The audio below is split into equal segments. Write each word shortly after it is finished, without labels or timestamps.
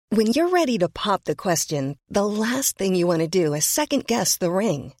When you're ready to pop the question, the last thing you want to do is second-guess the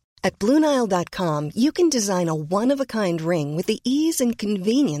ring. At BlueNile.com, you can design a one-of-a-kind ring with the ease and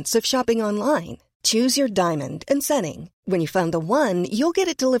convenience of shopping online. Choose your diamond and setting. When you find the one, you'll get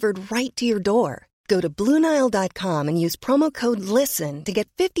it delivered right to your door. Go to BlueNile.com and use promo code LISTEN to get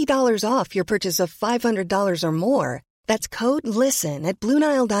 $50 off your purchase of $500 or more. That's code LISTEN at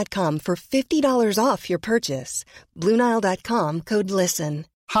BlueNile.com for $50 off your purchase. BlueNile.com, code LISTEN.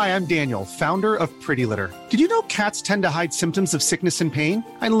 Hi, I'm Daniel, founder of Pretty Litter. Did you know cats tend to hide symptoms of sickness and pain?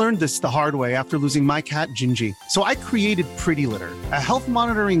 I learned this the hard way after losing my cat, Gingy. So I created Pretty Litter, a health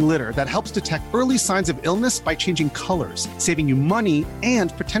monitoring litter that helps detect early signs of illness by changing colors, saving you money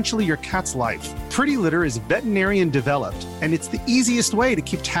and potentially your cat's life. Pretty Litter is veterinarian developed, and it's the easiest way to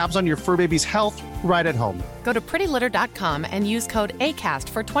keep tabs on your fur baby's health right at home. Go to prettylitter.com and use code ACAST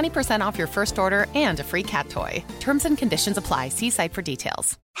for 20% off your first order and a free cat toy. Terms and conditions apply. See site for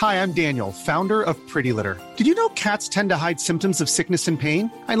details. Hi, I'm Daniel, founder of Pretty Litter. Did you know cats tend to hide symptoms of sickness and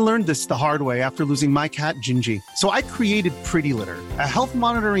pain? I learned this the hard way after losing my cat, Gingy. So I created Pretty Litter, a health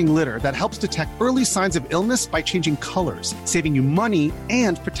monitoring litter that helps detect early signs of illness by changing colors, saving you money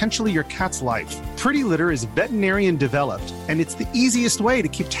and potentially your cat's life. Pretty Litter is veterinarian developed, and it's the easiest way to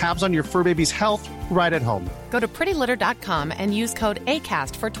keep tabs on your fur baby's health right at home. Go to prettylitter.com and use code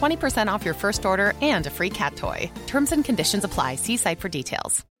ACAST for 20% off your first order and a free cat toy. Terms and conditions apply. See site for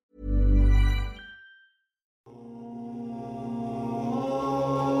details.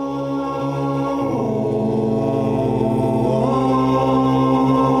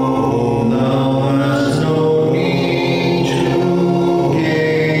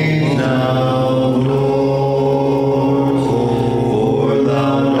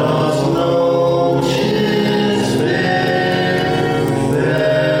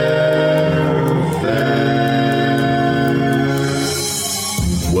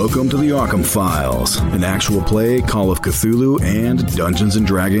 Welcome to the Arkham Files, an actual play Call of Cthulhu and Dungeons &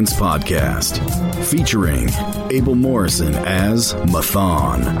 Dragons podcast, featuring Abel Morrison as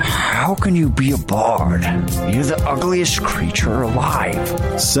Mathon. How can you be a bard? You're the ugliest creature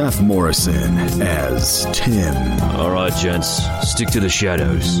alive. Seth Morrison as Tim. All right, gents, stick to the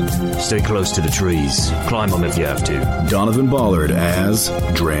shadows. Stay close to the trees. Climb them if you have to. Donovan Ballard as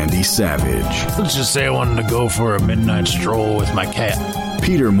Drandy Savage. Let's just say I wanted to go for a midnight stroll with my cat.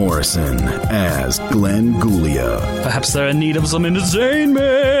 Peter Morrison as Glenn Gulia. Perhaps they're in need of some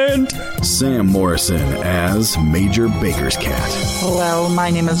entertainment. Sam Morrison as Major Baker's cat. Hello, my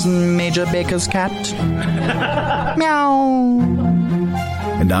name is Major Baker's cat. Meow.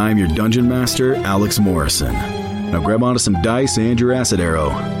 And I'm your Dungeon Master, Alex Morrison. Now grab onto some dice and your acid arrow.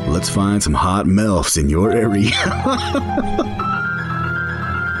 Let's find some hot MILFs in your area.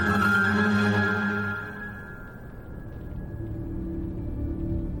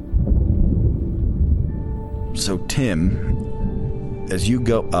 So, Tim, as you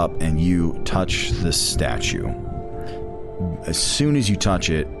go up and you touch the statue, as soon as you touch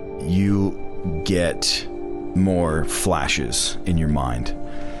it, you get more flashes in your mind.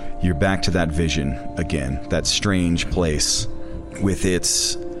 You're back to that vision again, that strange place with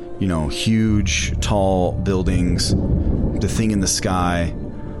its, huge, tall buildings, the thing in the sky,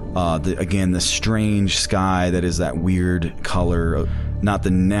 the strange sky that is that weird color, not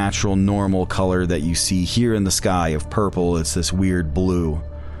the natural, normal color that you see here in the sky of purple. It's this weird blue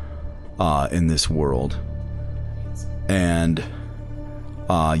in this world. And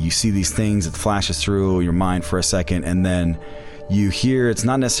you see these things, it flashes through your mind for a second, and then you hear, it's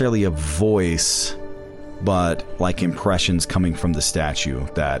not necessarily a voice, but like impressions coming from the statue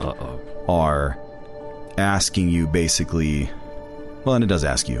that are asking you basically, well, and it does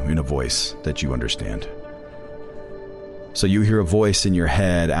ask you in a voice that you understand. So you hear a voice in your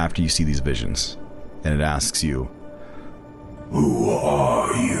head after you see these visions, and it asks you, "Who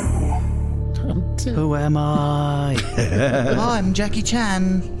are you?" I'm Tim. Who am I? Oh, I'm Jackie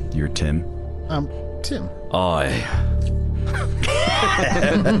Chan. You're Tim. I'm Tim. Oh,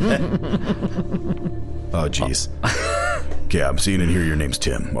 jeez. Okay, I'm seeing and hear your name's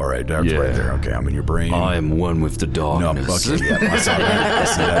Tim. All right, that's right there. Okay, I'm in your brain. I am one with the darkness. No, okay, yeah, I saw that. I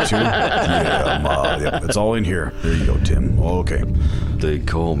see that too. Yeah, it's all in here. There you go, Tim. Oh, okay. They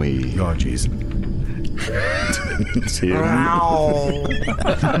call me... Oh, jeez.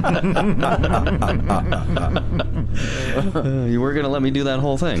 You were going to let me do that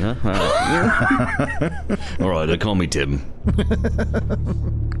whole thing, huh? All right, they call me Tim.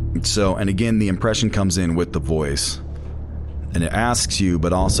 So, and again, the impression comes in with the voice. And it asks you,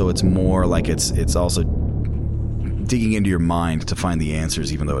 but also it's more like it's also digging into your mind to find the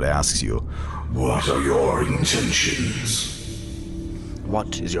answers, even though it asks you, "What are your intentions?"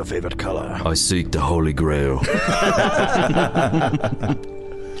 What is your favorite color? I seek the Holy Grail.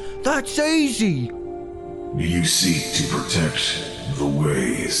 That's easy. You seek to protect the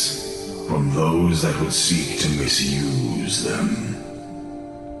ways from those that would seek to misuse them.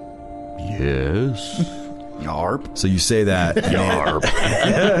 Yes. Yarp. So you say that, Yarp.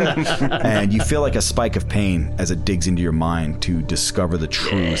 and you feel like a spike of pain as it digs into your mind to discover the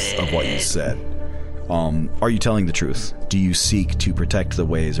truth of what you said. Are you telling the truth? Do you seek to protect the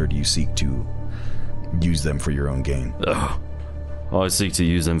ways, or do you seek to use them for your own gain? I seek to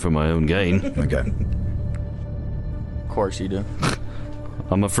use them for my own gain. Okay. Of course you do.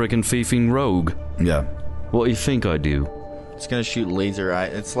 I'm a freaking thieving rogue. Yeah. What do you think I do? It's gonna shoot laser eye.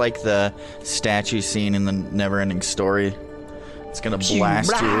 It's like the statue scene in the Never-Ending Story. It's gonna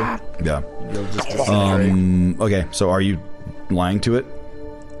blast you. Yeah. You'll just disintegrate. Okay, so are you lying to it?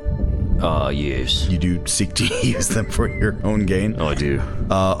 Yes. You do seek to use them for your own gain? I do.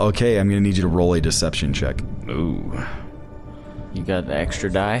 Okay, I'm going to need you to roll a deception check. Ooh. You got the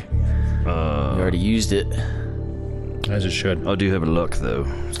extra die? You already used it. As it should. I do have a luck, though.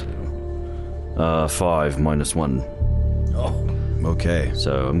 5 minus 1. Okay.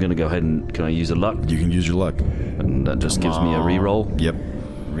 So I'm going to go ahead and... Can I use a luck? You can use your luck. And that just gives me a reroll? Yep.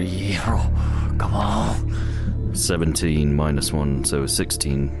 Reroll. Come on. 17 minus 1, so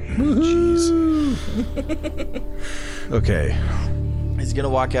 16. Jeez. Okay. He's gonna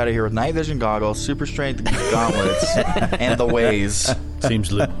walk out of here with night vision goggles, super strength gauntlets, and the ways. Seems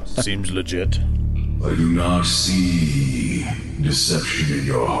legit. I do not see deception in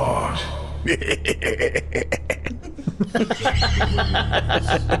your heart.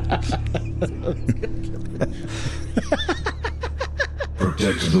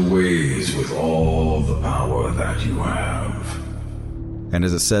 Protect the ways with all the power that you have. And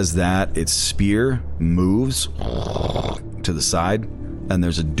as it says that, its spear moves to the side, and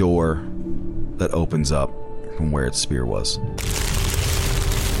there's a door that opens up from where its spear was.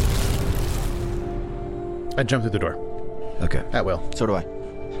 I jump through the door. Okay. At will. So do I.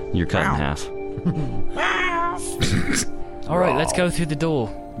 You're cut in half. All right, let's go through the door.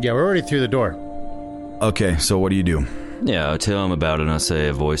 Yeah, we're already through the door. Okay, so what do you do? Yeah, I tell him about it and I say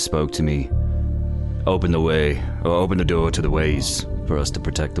a voice spoke to me. Open the way, or open the door to the ways for us to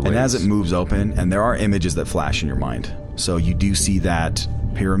protect the ways. And as it moves open, and there are images that flash in your mind. So you do see that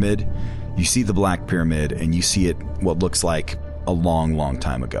pyramid, you see the Black Pyramid, and you see it what looks like a long, long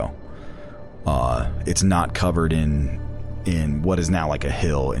time ago. It's not covered in what is now like a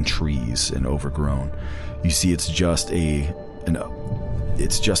hill and trees and overgrown. You see it's just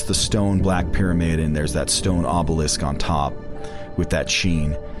it's just the stone Black Pyramid, and there's that stone obelisk on top with that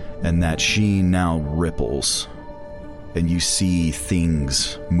sheen. And that sheen now ripples, and you see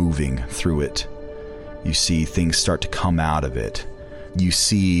things moving through it. You see things start to come out of it. You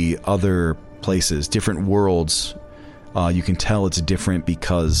see other places, different worlds. You can tell it's different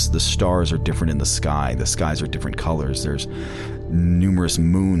because the stars are different in the sky. The skies are different colors. There's numerous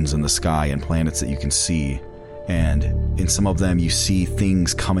moons in the sky and planets that you can see. And in some of them, you see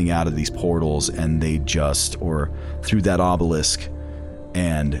things coming out of these portals, and or through that obelisk,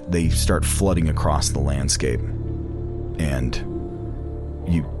 and they start flooding across the landscape. And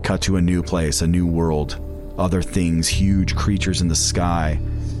you cut to a new place, a new world, other things, huge creatures in the sky,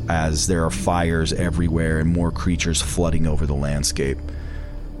 as there are fires everywhere and more creatures flooding over the landscape.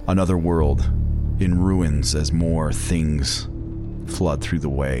 Another world in ruins as more things flood through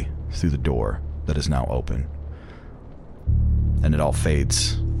the door that is now open. And it all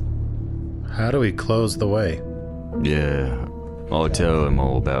fades. How do we close the way? Yeah, I'll tell him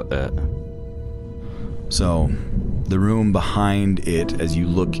all about that. So, the room behind it, as you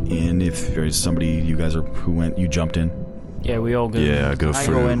look in, if there's somebody, you guys are, you jumped in? Yeah, we all go. Yeah, I go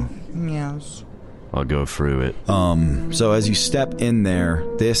through. I go in. Yes. I'll go through it. So as you step in there,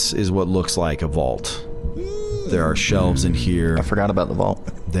 this is what looks like a vault. There are shelves in here. I forgot about the vault.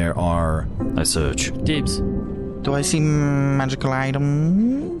 There are... I search. Dibs. Do I see magical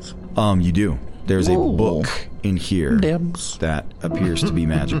items? You do. There's a book in here Dibs. that appears to be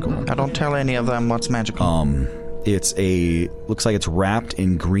magical. I don't tell any of them what's magical. Looks like it's wrapped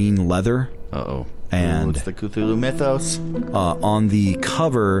in green leather. Uh-oh. And it's the Cthulhu mythos. On the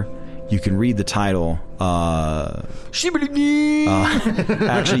cover, you can read the title. Actually,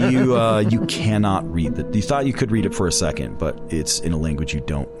 you cannot read it. You thought you could read it for a second, but it's in a language you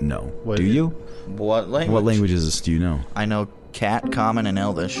don't know. Do you? What language? What languages do you know? I know Cat, Common, and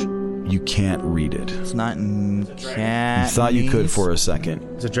Elvish. You can't read it. It's not in Cat. You thought you could for a second.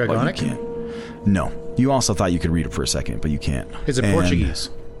 Is it Draconic? But you can't. No. You also thought you could read it for a second, but you can't. Is it Portuguese?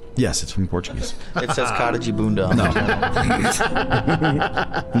 Yes, it's from Portuguese. It says Cottage Bunda.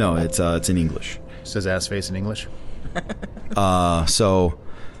 No, it's in English. It says ass face in English. So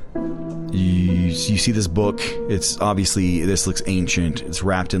you see this book. It's obviously, this looks ancient. It's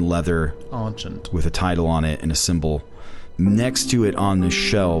wrapped in leather. Ancient. With a title on it and a symbol. Next to it on the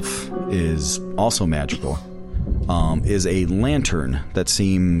shelf is also magical. Is a lantern that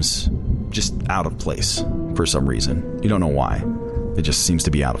seems just out of place for some reason. You don't know why. It just seems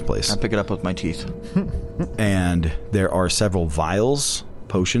to be out of place. I pick it up with my teeth. And there are several vials,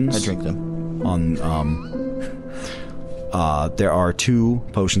 potions. I drink them. There are 2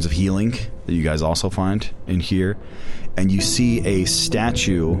 potions of healing that you guys also find in here. And you see a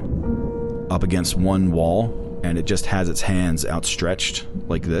statue up against one wall, and it just has its hands outstretched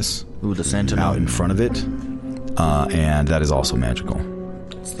like this. Ooh, the Sentinel. Out in front of it. And that is also magical.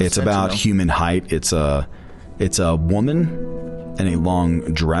 It's about human height. It's a woman in a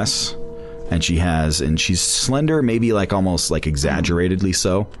long dress, and she's slender, maybe like almost like exaggeratedly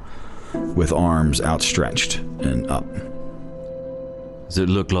so, with arms outstretched and up. Does it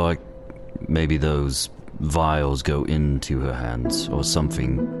look like maybe those vials go into her hands or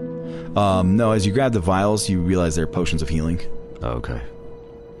something? No, as you grab the vials, you realize they're potions of healing. Okay.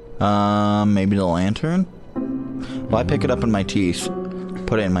 Maybe the lantern? Well, I pick it up in my teeth,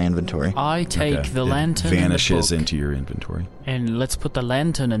 put it in my inventory. I take the lantern vanishes and the book, into your inventory. and let's put the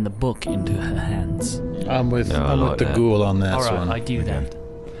lantern and the book into her hands. I'm with the ghoul on that All right, one. I do that.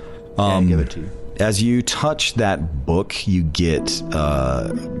 Give it to you. As you touch that book, you get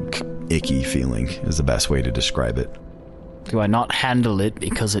icky feeling is the best way to describe it. Do I not handle it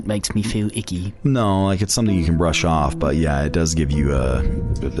because it makes me feel icky? No, like it's something you can brush off, but yeah, it does give you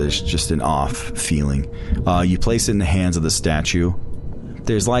there's just an off feeling. You place it in the hands of the statue.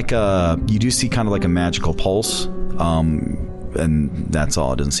 There's like you do see kind of like a magical pulse, and that's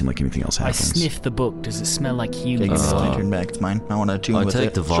all. It doesn't seem like anything else happens. I sniff the book. Does it smell like human? Take the lantern back. It's mine. I want to tune with it. I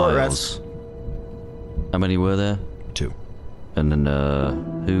take the Short vials. rest. How many were there? 2. And then,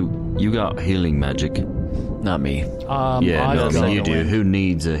 who... You got healing magic. Not me. Yeah, no, I mean, you do. Who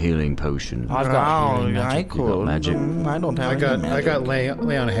needs a healing potion? I've got healing magic. You got magic. I don't have any magic. I got lay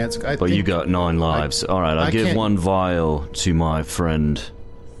on hands. But you got 9 lives. Alright, I'll give 1 vial to my friend...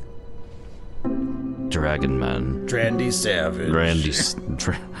 Dragon Man. Drandy Savage.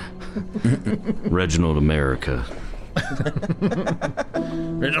 Reginald America.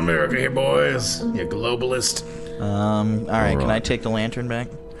 Reginald America here, boys. You globalist. Alright, can I take the lantern back?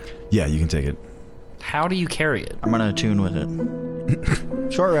 Yeah, you can take it. How do you carry it? I'm gonna tune with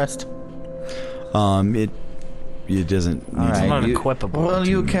it. Short rest. It doesn't. All right, not equipable. Well,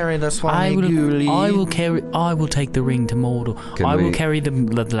 you carry this one. I will take the ring to Mordor. I will carry the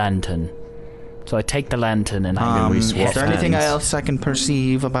lantern. So I take the lantern and is there anything else I can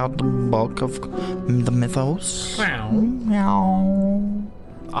perceive about the bulk of the mythos? I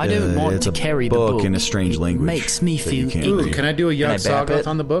don't want to carry the book. It's a book in a strange language. It makes me feel Ooh, can I do a Yog Sothoth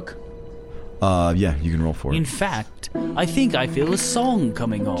on the book? Yeah, you can roll for it. In fact, I think I feel a song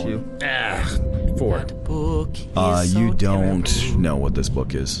coming on. 4. That book is you so don't terrible. know what this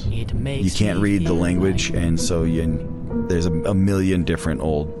book is. It makes You can't me read the feel language, like- and so there's a million different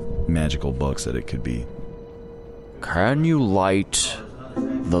old magical books that it could be. Can you light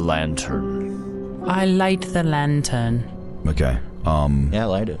the lantern? I light the lantern. Okay. Yeah,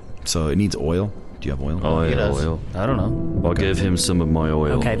 light it. So it needs oil. Do you have oil? Oil. I don't know. I'll give him some of my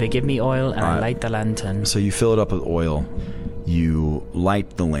oil. Okay, they give me oil and I light the lantern. So you fill it up with oil. You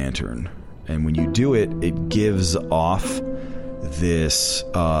light the lantern, and when you do it, it gives off this.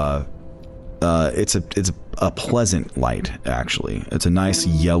 It's a pleasant light. Actually, it's a nice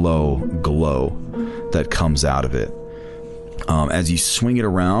yellow glow that comes out of it. As you swing it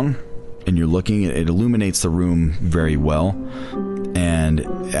around and you're looking, it illuminates the room very well. And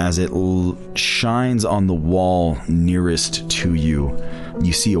as it shines on the wall nearest to you,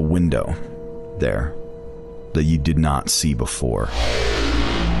 you see a window there that you did not see before.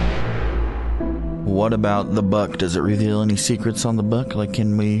 What about the book? Does it reveal any secrets on the book? Like,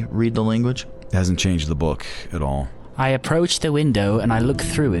 can we read the language? It hasn't changed the book at all. I approach the window and I look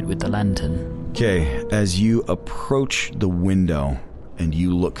through it with the lantern. Okay, as you approach the window and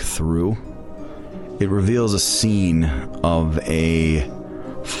you look through, it reveals a scene of a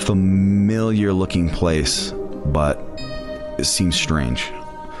familiar-looking place, but it seems strange.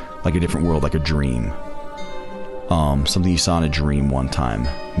 Like a different world, like a dream. Something you saw in a dream one time,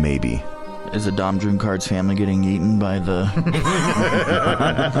 maybe. Is the Dom Drunkard's family getting eaten by the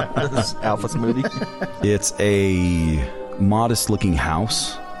alpha smoothie? It's a modest-looking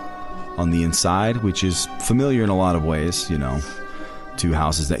house on the inside, which is familiar in a lot of ways, you know. to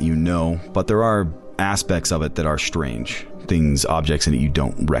houses that you know, but there are aspects of it that are strange. Things, objects in it you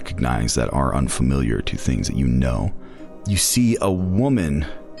don't recognize that are unfamiliar to things that you know. You see a woman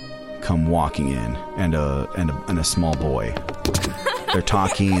come walking in and a small boy. They're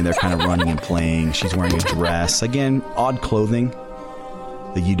talking and they're kind of running and playing. She's wearing a dress. Again, odd clothing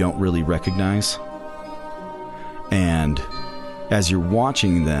that you don't really recognize. And as you're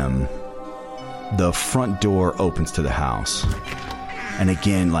watching them, the front door opens to the house. And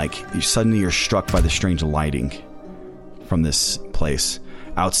again, like, suddenly you're struck by the strange lighting from this place.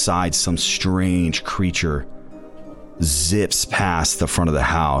 Outside, some strange creature zips past the front of the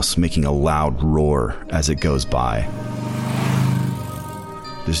house, making a loud roar as it goes by.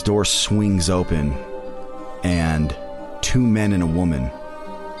 This door swings open, and 2 men and a woman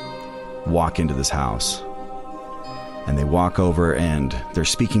walk into this house. And they walk over, and they're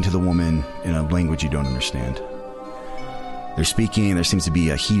speaking to the woman in a language you don't understand. They're speaking, and there seems to be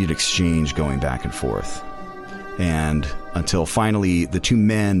a heated exchange going back and forth. And until finally, the 2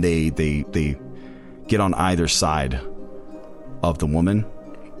 men, they get on either side of the woman.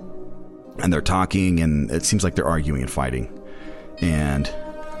 And they're talking, and it seems like they're arguing and fighting. And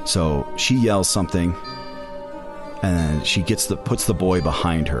so she yells something, and then she puts the boy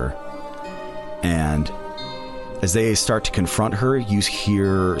behind her. And as they start to confront her, you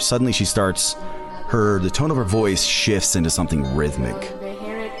hear suddenly the tone of her voice shifts into something rhythmic.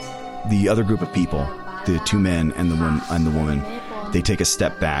 The other group of people, the 2 men and the woman, they take a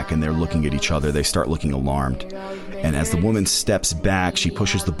step back and they're looking at each other. They start looking alarmed. And as the woman steps back, she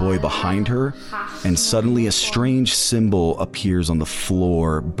pushes the boy behind her, and suddenly a strange symbol appears on the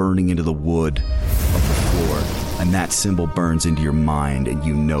floor, burning into the wood of the floor. And that symbol burns into your mind, and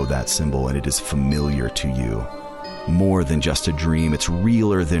you know that symbol, and it is familiar to you. More than just a dream, it's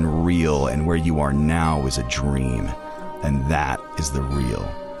realer than real, and where you are now is a dream, and that is the real.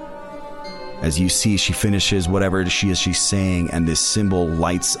 As you see, she finishes whatever she's saying, and this symbol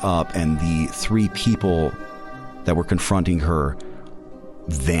lights up, and the 3 people that were confronting her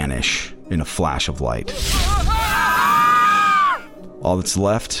vanish in a flash of light. All that's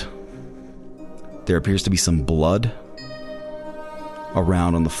left, there appears to be some blood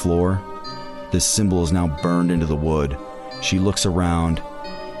around on the floor. This symbol is now burned into the wood. She looks around.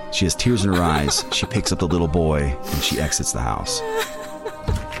 She has tears in her eyes. She picks up the little boy, and she exits the house.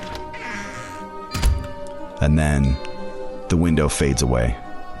 And then the window fades away,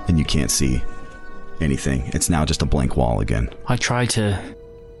 and you can't see anything. It's now just a blank wall again. I try to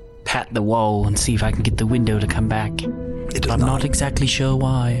pat the wall and see if I can get the window to come back. I'm not exactly sure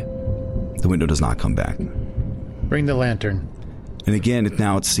why. The window does not come back. Bring the lantern. And again,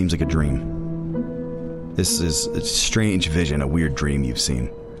 it seems like a dream. This is a strange vision, a weird dream you've seen.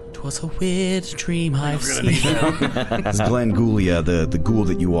 'Twas a weird dream I've seen. It's Glenn Gulia, the ghoul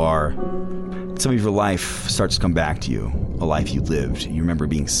that you are. Some of your life starts to come back to you. A life you lived. You remember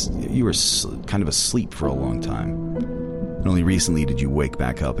you were kind of asleep for a long time. And only recently did you wake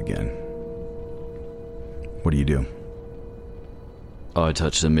back up again. What do you do? I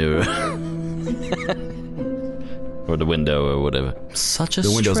touch the mirror. Or the window or whatever. Such a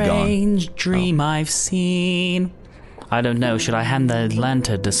strange dream I've seen. I don't know, should I hand the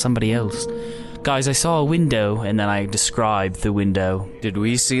lantern to somebody else? Guys, I saw a window, and then I described the window. Did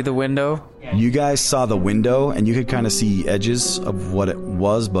we see the window? You guys saw the window, and you could kind of see edges of what it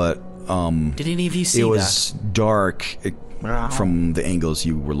was, but did any of you see that? It was dark from the angles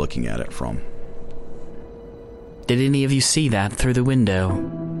you were looking at it from. Did any of you see that through the window?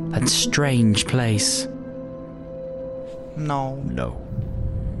 That strange place. No.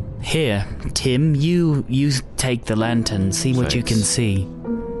 Here, Tim, you take the lantern, see what you can see.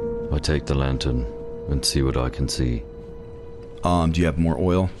 I take the lantern and see what I can see. Do you have more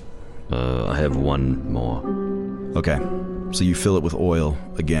oil? I have 1 more. Okay, so you fill it with oil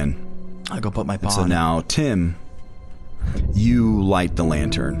again. I go put my paw. So now, Tim, you light the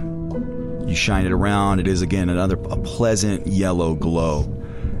lantern. You shine it around. It is again a pleasant yellow glow.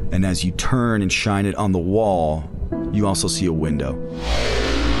 And as you turn and shine it on the wall, you also see a window.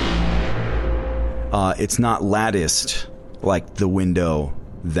 It's not latticed like the window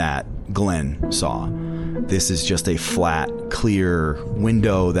that Glenn saw. This is just a flat, clear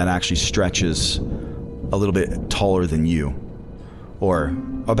window that actually stretches a little bit taller than you. Or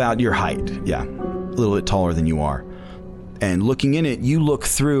about your height, yeah. A little bit taller than you are. And looking in it, you look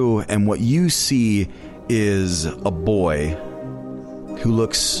through, and what you see is a boy who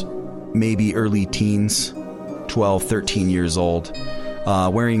looks maybe early teens, 12, 13 years old,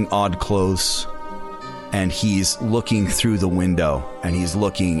 wearing odd clothes. And he's looking through the window, and he's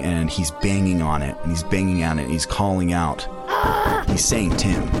looking, and he's banging on it, and he's banging on it, and he's calling out. He's saying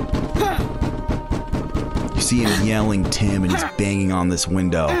Tim. You see him yelling Tim, and he's banging on this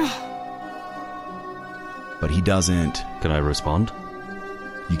window. But he doesn't. Can I respond?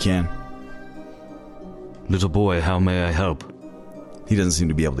 You can. Little boy, how may I help? He doesn't seem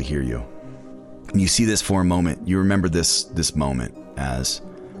to be able to hear you. And you see this for a moment. You remember this moment as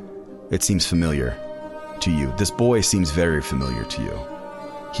it seems familiar to you. This boy seems very familiar to you.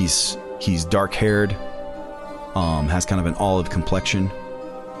 He's dark-haired, has kind of an olive complexion.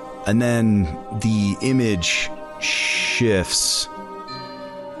 And then the image shifts,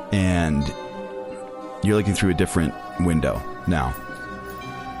 and you're looking through a different window now.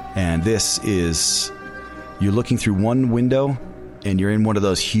 And you're looking through one window, and you're in one of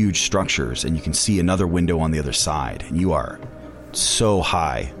those huge structures, and you can see another window on the other side, and you are so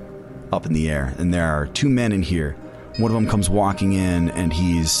high up in the air. And there are two men in here. One of them comes walking in, and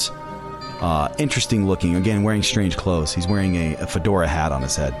he's interesting looking, again, wearing strange clothes. He's wearing a fedora hat on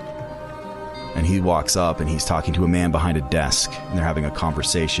his head. And he walks up, and he's talking to a man behind a desk, and they're having a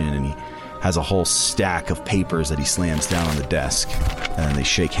conversation, and he has a whole stack of papers that he slams down on the desk, and then they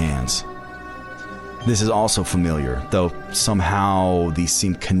shake hands. This is also familiar, though somehow these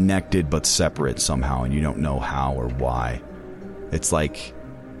seem connected but separate somehow, and you don't know how or why. It's like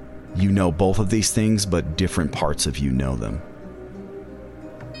you know both of these things, but different parts of you know them.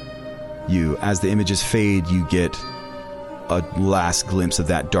 As the images fade, you get a last glimpse of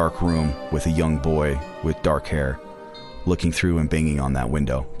that dark room with a young boy with dark hair looking through and banging on that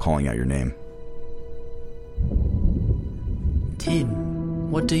window, calling out your name. Tim,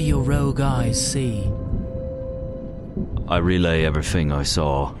 what do your rogue eyes see? I relay everything I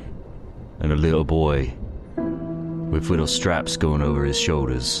saw, and a little boy with little straps going over his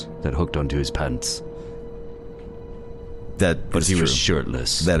shoulders that hooked onto his pants. But he was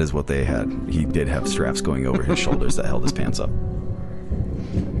shirtless. That is what they had. He did have straps going over his shoulders that held his pants up.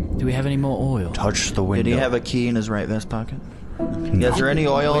 Do we have any more oil? Touch the window. Did he have a key in his right vest pocket? Is there any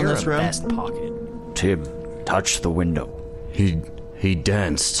oil in this room? Vest pocket. Tim, touch the window. He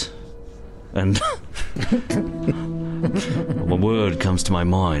danced, and a word comes to my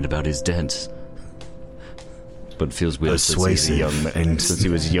mind about his dance. But it feels weird since he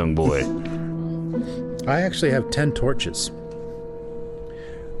was a young boy. I actually have 10 torches.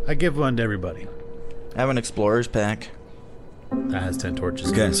 I give one to everybody. I have an explorer's pack. That has 10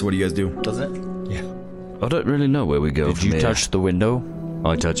 torches. Okay, so what do you guys do? Does it? Yeah. I don't really know where we go Did from you here. touch the window?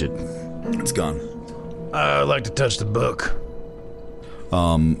 I touch it. It's gone. I'd like to touch the book.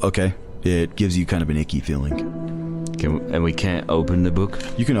 Okay. It gives you kind of an icky feeling. And we can't open the book?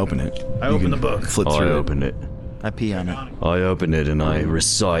 You can open it. I open the book. Flip I through it. open it. I pee on it. I open it and I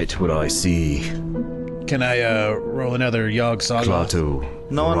recite what I see. Can I roll another Yogg Saga? Klaatu.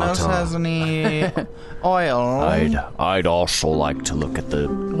 No one else has any oil. I'd also like to look at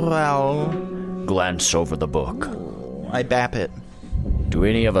glance over the book. I bap it. Do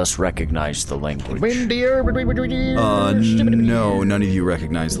any of us recognize the language? No, none of you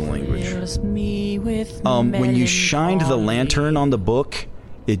recognize the language. When you shined the lantern on the book,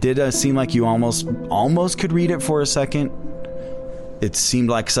 it did seem like you almost could read it for a second. It seemed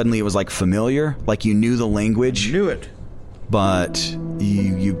like suddenly it was like familiar, like you knew the language. Knew it. But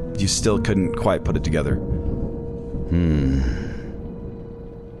you still couldn't quite put it together.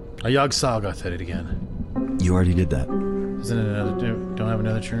 A Yogg Saga, said it again. You already did that. Isn't it another? Don't have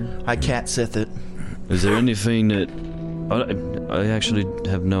another turn? I cat Sith it. Is there anything that... I actually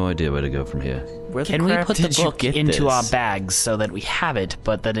have no idea where to go from here. Can we put the book into our bags so that we have it,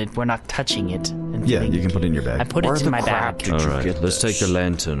 but that we're not touching it? And Yeah, you can put it in your bag. I put it in my bag. Alright, let's take the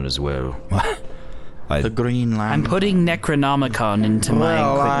lantern as well. The green lamp. I'm putting Necronomicon into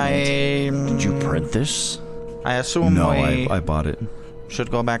my equipment. Did you print this? I assume No, we I bought it.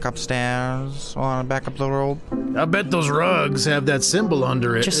 should go back upstairs. Want to back up the rope? I bet those rugs have that symbol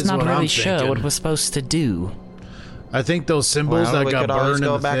under it. Just is not what really I'm sure thinking. what we're supposed to do. I think those symbols Well, that we got could always burned in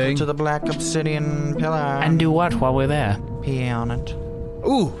go the back thing. to the black obsidian pillar. And do what while we're there? Pee on it.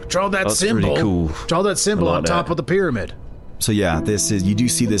 Ooh, draw that That's symbol. pretty cool. Draw that symbol I like on top that. of the pyramid. So yeah, you do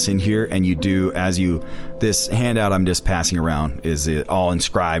see this in here, and you do, this handout I'm just passing around is all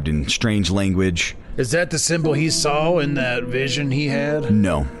inscribed in strange language. Is that the symbol he saw in that vision he had?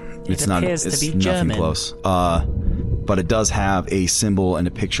 No, it's not. appears to It's be nothing German. close. But it does have a symbol and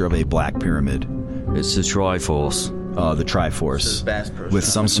a picture of a black pyramid. It's the Triforce. The Triforce, Bass Pro with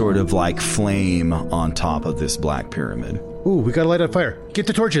Shop. some sort of like flame on top of this black pyramid. Ooh, we gotta light a fire. Get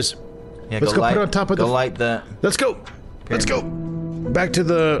the torches. Yeah, Let's go light, put it on top of go the... light that. Let's go. Let's go. Back to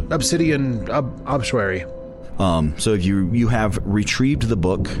the obsidian obituary. So you have retrieved the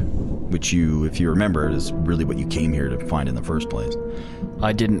book, which if you remember, is really what you came here to find in the first place.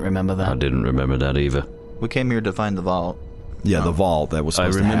 I didn't remember that. I didn't remember that either. We came here to find the vault. Yeah, the vault that was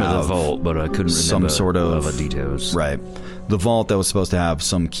supposed to have... I remember the vault, but I couldn't remember some sort of other details. Right. The vault that was supposed to have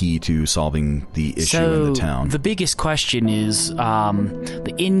some key to solving the issue in the town. The biggest question is,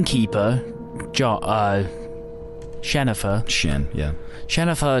 the innkeeper, Shennifer. Shen, yeah.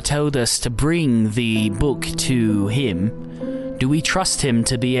 Shennifer told us to bring the book to him. Do we trust him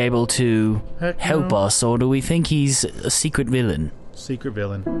to be able to help us, or do we think he's a secret villain? Secret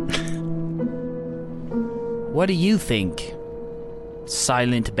villain. What do you think,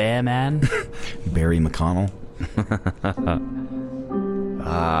 Silent Bear Man? Barry McConnell?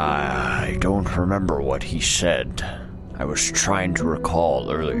 I don't remember what he said. I was trying to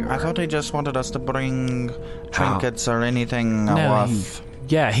recall earlier. I thought he just wanted us to bring trinkets or anything worth.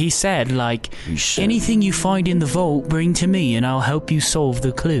 He said, anything you find in the vault, bring to me and I'll help you solve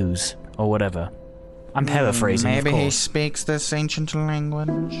the clues, or whatever. I'm paraphrasing, Maybe of course. he speaks this ancient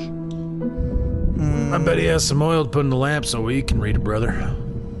language. I bet he has some oil to put in the lamp so we can read it, brother.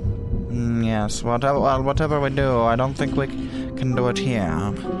 Yes, whatever we do, I don't think we can do it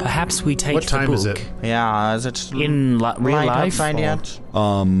here. Perhaps we take What time the book. is it? Yeah, is it in real light life? outside yet?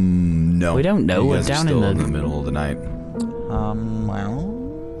 No. We don't know. You We're guys are down still in the middle of the night.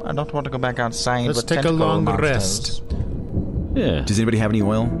 Well, I don't want to go back outside. Let's with take a tentacle long monsters. rest. Yeah. Does anybody have any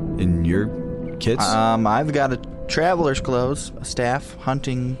oil in your kits? I've got a traveler's clothes, a staff,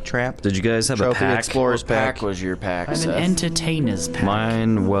 hunting trap. Did you guys have trophy a pack? explorer's What pack? pack was your pack, I'm Seth? an entertainer's pack.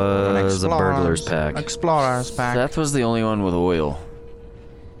 Mine was a burglar's pack. Explorer's pack. Seth was the only one with oil.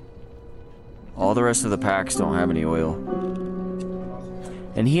 All the rest of the packs don't have any oil.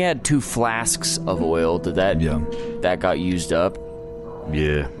 And he had 2 flasks of oil. Did that got used up?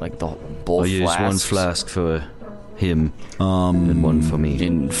 Yeah. Like both I used flasks? one flask for him and one for me.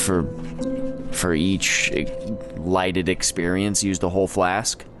 And for each lighted experience, used a whole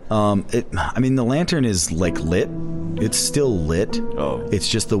flask? The lantern is lit. It's still lit. Oh. It's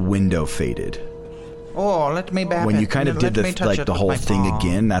just the window faded. Oh, let me back When it. you kind of did Let me touch it the with whole my thing paw.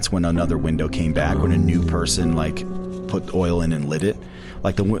 again, that's when another window came back, when a new person put oil in and lit it.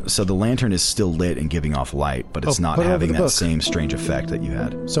 So the lantern is still lit and giving off light, but it's not put it over having the that book. same strange effect that you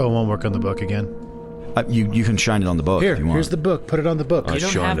had. So it won't work on the book again. You can shine it on the book if you want. Here's the book. Put it on the book. You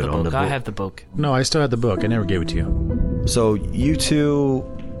don't have the book. I have the book. No, I still had the book. I never gave it to you. So you two,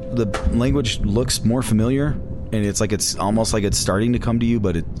 the language looks more familiar, and it's almost like it's starting to come to you,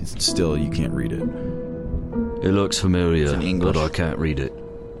 but it's still, you can't read it. It looks familiar, It's in English. but I can't read it.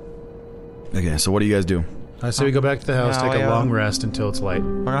 Okay, so what do you guys do? I say we go back to the house, Yeah, take we, a long rest until it's light.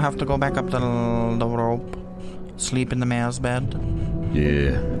 We're gonna have to go back up the rope. Sleep in the mayor's bed.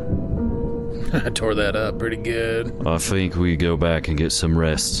 Yeah. I tore that up pretty good. I think we go back and get some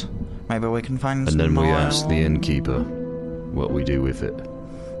rest. Maybe we can find And some then we oil. ask the innkeeper what we do with it.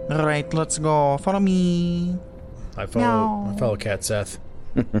 Right, let's go. Follow me. I follow Cat Seth.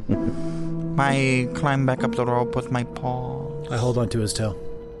 I climb back up the rope with my paw. I hold on to his tail.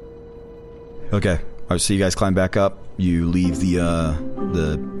 Okay. All right, so you guys climb back up. You leave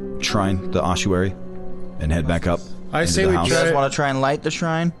the shrine, the ossuary, and head back up. I into say the we house. You guys try. want to try and light the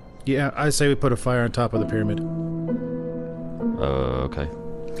shrine? Yeah, I say we put a fire on top of the pyramid Okay.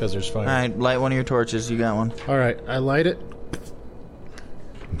 because there's fire. All right, light one of your torches. You got one. All right, I light it.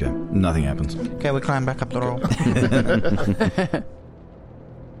 Okay. Nothing happens. Okay, we climb back up the rope.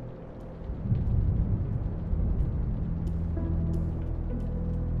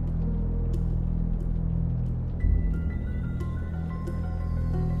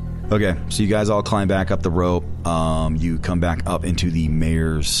 Okay, so you guys all climb back up the rope. You come back up into the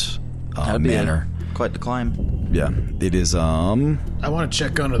mayor's That'd be manor. quite the climb. Yeah, it is. I want to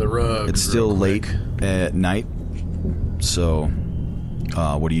check under the rug. It's still late at night. So,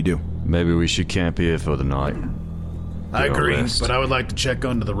 what do you do? Maybe we should camp here for the night. I Get our agree, rest. but I would like to check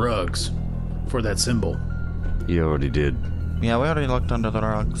under the rugs for that symbol. You already did. Yeah, we already looked under the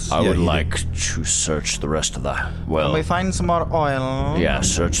rugs. I Yeah, would you like to search the rest of the... Well, Can we find some more oil? yeah,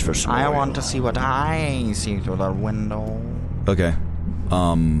 search for some I oil. want to see what I see through the window. Okay.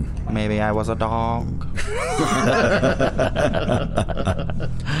 Maybe I was a dog.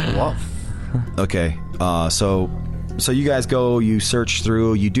 What? Okay. So you guys go. You search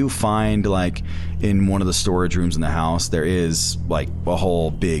through. You do find in one of the storage rooms in the house there is a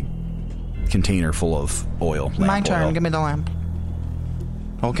whole big container full of oil. My lamp turn. oil. Give me the lamp.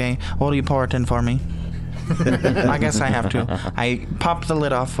 Okay. Will you pour it in for me? I guess I have to. I pop the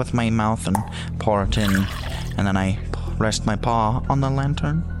lid off with my mouth and pour it in, and then I rest my paw on the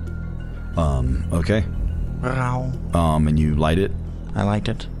lantern. Okay. Wow. And you light it? I light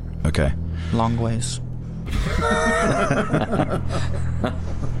it. Okay. Long ways.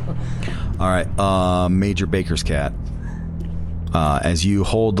 All right. Major Baker's cat. As you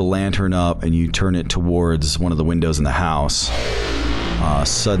hold the lantern up and you turn it towards one of the windows in the house,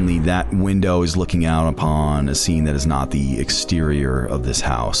 suddenly that window is looking out upon a scene that is not the exterior of this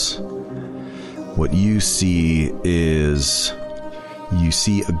house. What you see is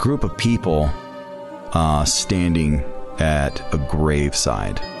a group of people standing at a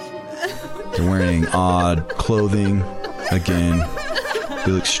graveside. They're wearing odd clothing. Again,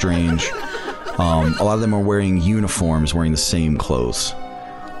 they look strange. A lot of them are wearing uniforms, wearing the same clothes.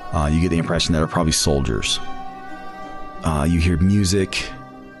 You get the impression that they're probably soldiers. You hear music,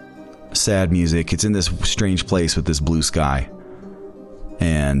 sad music. It's in this strange place with this blue sky.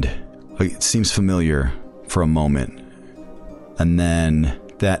 And it seems familiar for a moment. And then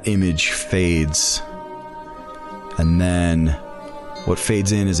that image fades. And then what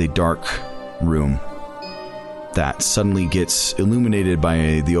fades in is a dark room that suddenly gets illuminated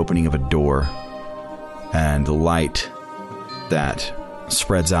by the opening of a door. And the light that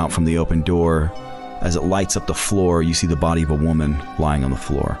spreads out from the open door, as it lights up the floor, you see the body of a woman lying on the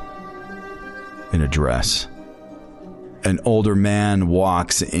floor in a dress. An older man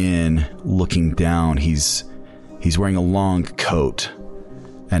walks in looking down. He's wearing a long coat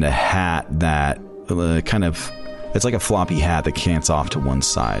and a hat that it's like a floppy hat that cants off to one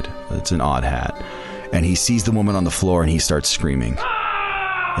side. It's an odd hat. And he sees the woman on the floor and he starts screaming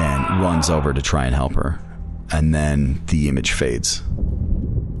and runs over to try and help her. And then the image fades.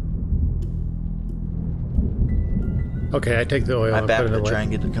 Okay, I take the oil. I bap to try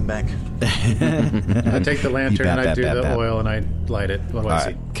and get it to come back. I take the lantern and I do the oil and I light it. What do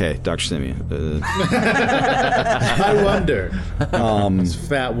I see? Okay, Dr. Simeon. I wonder. This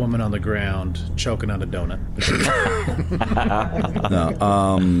fat woman on the ground choking on a donut. No,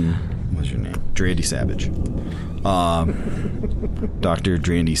 what's your name? Drandy Savage. Dr.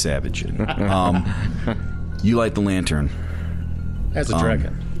 Drandy Savage. You light the lantern. As a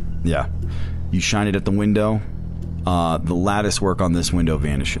dragon. Yeah. You shine it at the window. The lattice work on this window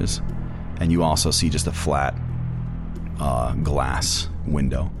vanishes. And you also see just a flat glass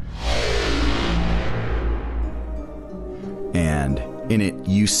window. And in it,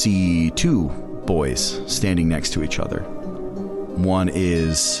 you see two boys standing next to each other. One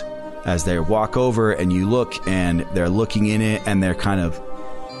is, as they walk over and you look, and they're looking in it, and they're kind of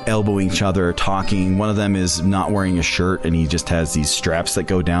elbowing each other, talking. One of them is not wearing a shirt, and he just has these straps that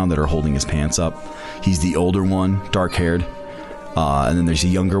go down that are holding his pants up. He's the older one, dark-haired. And then there's a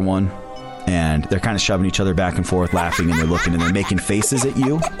younger one. And they're kind of shoving each other back and forth, laughing, and they're looking, and they're making faces at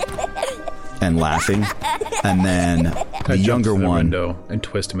you and laughing. And then the younger one... window and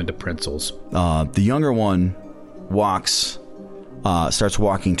twist him into pretzels. The younger one starts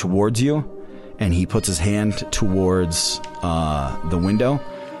walking towards you, and he puts his hand towards the window.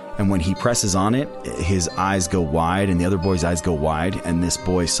 And when he presses on it, his eyes go wide, and the other boy's eyes go wide, and this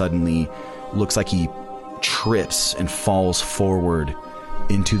boy suddenly looks like he trips and falls forward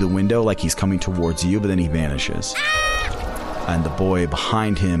into the window like he's coming towards you, but then he vanishes. And the boy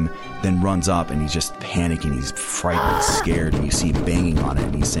behind him then runs up, and he's just panicking. He's frightened, scared, and you see him banging on it,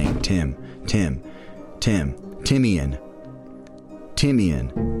 and he's saying, Timian.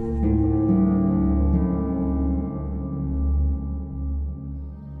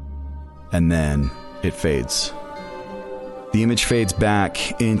 And then it fades. The image fades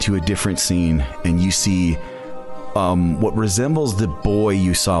back into a different scene, and you see what resembles the boy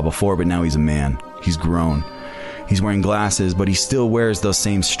you saw before, but now he's a man. He's grown. He's wearing glasses, but he still wears those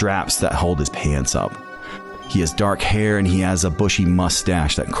same straps that hold his pants up. He has dark hair, and he has a bushy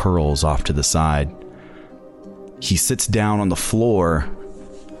mustache that curls off to the side. He sits down on the floor,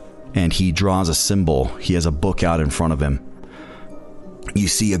 and he draws a symbol. He has a book out in front of him. You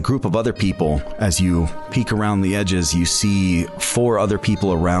see a group of other people. As you peek around the edges, you see 4 other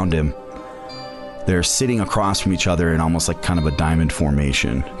people around him. They're sitting across from each other in almost like kind of a diamond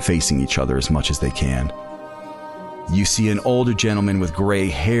formation, facing each other as much as they can. You see an older gentleman with gray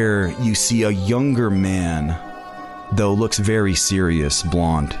hair. You see a younger man, though looks very serious,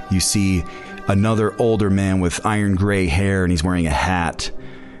 blonde. You see another older man with iron gray hair, and he's wearing a hat.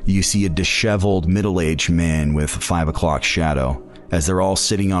 You see a disheveled middle-aged man with 5 o'clock shadow, as they're all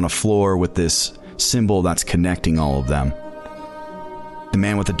sitting on a floor with this symbol that's connecting all of them. The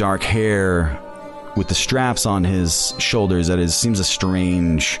man with the dark hair, with the straps on his shoulders, seems a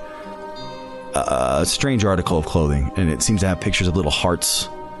strange article of clothing, and it seems to have pictures of little hearts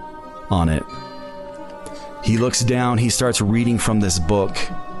on it. He looks down, he starts reading from this book,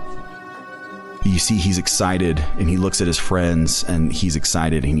 You see he's excited, and he looks at his friends, and he's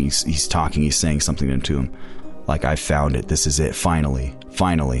excited, and he's talking, he's saying something to him. Like, I found it. This is it. Finally.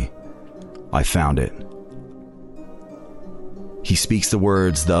 I found it. He speaks the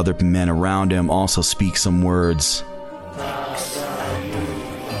words. The other men around him also speak some words.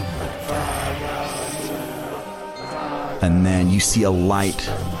 And then you see a light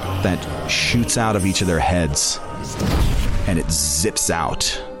that shoots out of each of their heads, and it zips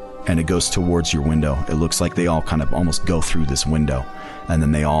out, and it goes towards your window. It looks like they all kind of almost go through this window, and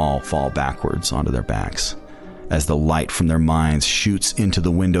then they all fall backwards onto their backs as the light from their minds shoots into the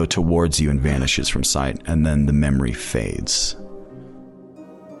window towards you and vanishes from sight, and then the memory fades.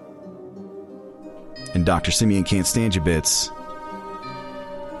 And Dr. Simeon Can't Stand You Bits,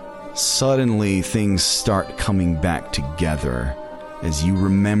 suddenly things start coming back together as you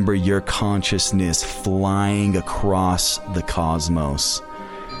remember your consciousness flying across the cosmos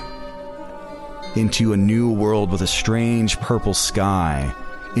into a new world with a strange purple sky,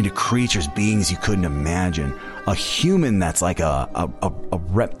 into creatures, beings you couldn't imagine. A human that's like a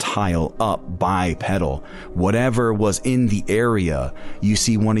reptile up bipedal. Whatever was in the area, you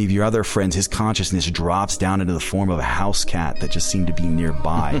see one of your other friends, his consciousness drops down into the form of a house cat that just seemed to be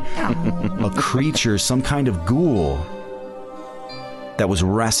nearby. A creature, some kind of ghoul, that was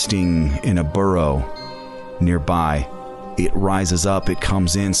resting in a burrow nearby. It rises up, it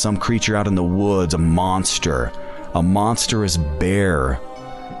comes in, some creature out in the woods, a monstrous bear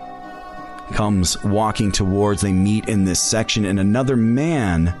comes walking towards. They meet in this section, and another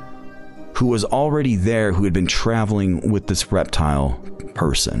man who was already there, who had been traveling with this reptile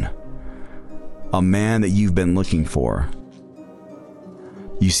person. A man that you've been looking for.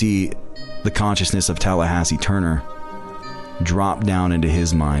 You see the consciousness of Tallahassee Turner drop down into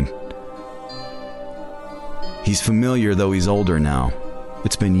his mind. He's familiar, though he's older now.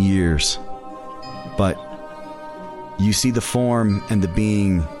 It's been years. But you see the form and the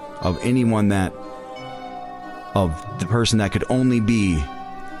being of anyone that, of the person that could only be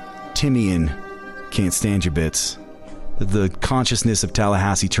Timian Can't Stand Your Bits. The consciousness of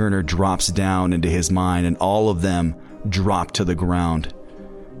Tallahassee Turner drops down into his mind, and all of them drop to the ground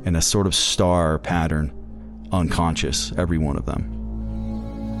in a sort of star pattern, unconscious, every one of them.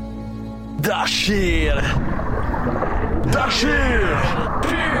 Dashir!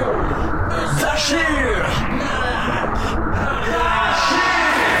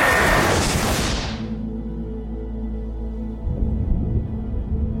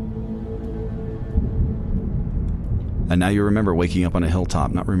 And now you remember waking up on a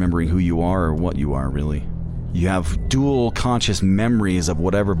hilltop, not remembering who you are or what you are, really. You have dual conscious memories of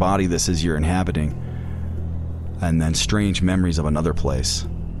whatever body this is you're inhabiting, and then strange memories of another place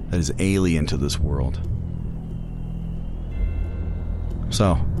that is alien to this world.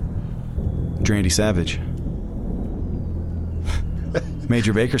 So, Drandy Savage.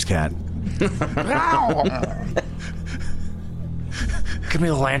 Major Baker's cat. Give me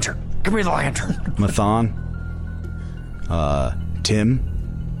the lantern. Mathon. Tim.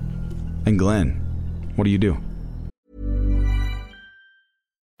 And Glenn. What do you do?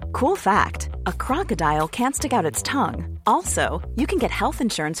 Cool fact, a crocodile can't stick out its tongue. Also, you can get health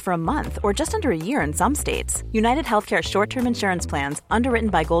insurance for a month or just under a year in some states. United Healthcare short-term insurance plans, underwritten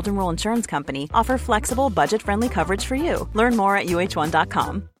by Golden Rule Insurance Company, offer flexible, budget-friendly coverage for you. Learn more at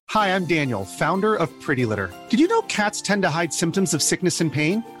UH1.com. Hi, I'm Daniel, founder of Pretty Litter. Did you know cats tend to hide symptoms of sickness and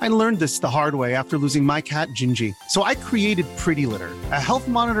pain? I learned this the hard way after losing my cat, Gingy. So I created Pretty Litter, a health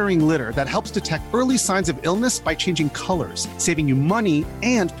monitoring litter that helps detect early signs of illness by changing colors, saving you money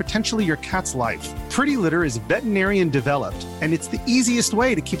and potentially your cat's life. Pretty Litter is veterinarian developed, and it's the easiest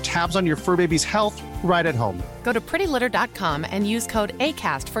way to keep tabs on your fur baby's health right at home. Go to prettylitter.com and use code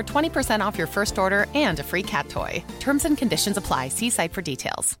ACAST for 20% off your first order and a free cat toy. Terms and conditions apply. See site for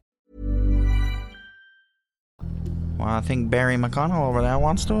details. Well, I think Barry McConnell over there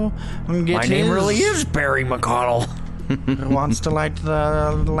wants to get My name really is Barry McConnell. Wants to light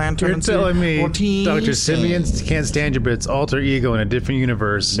the lantern. You're telling me 14. Dr. Simeon Can't Stand Your Bits' alter ego in a different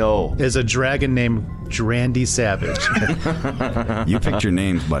universe is a dragon named Drandy Savage. You picked your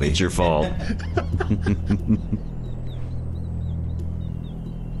names, buddy. It's your fault.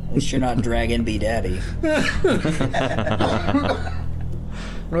 At least you're not Dragon B Daddy.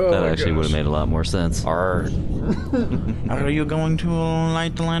 That actually would have made a lot more sense. Are you going to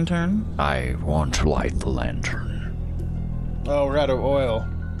light the lantern? I want to light the lantern. Oh, we're out of oil.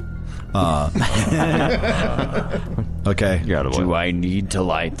 Okay. Do I need to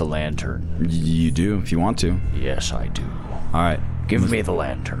light the lantern? You do, if you want to. Yes, I do. All right. Give me the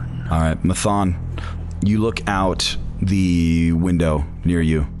lantern. All right, Mathon, you look out the window near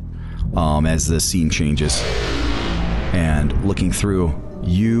you. as the scene changes. And looking through,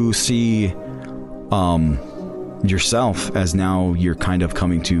 you see yourself as now you're kind of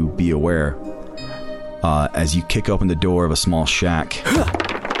coming to be aware. As you kick open the door of a small shack,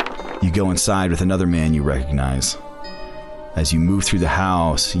 you go inside with another man you recognize. As you move through the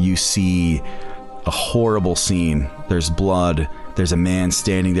house, you see a horrible scene. There's blood. There's a man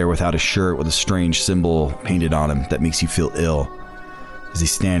standing there without a shirt with a strange symbol painted on him that makes you feel ill. As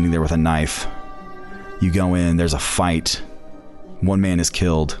he's standing there with a knife. You go in, there's a fight. One man is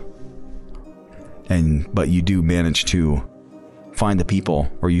killed. But you do manage to find the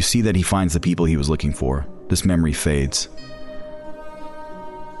people, or you see that he finds the people he was looking for. This memory fades.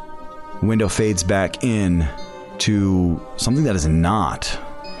 Window fades back in to something that is not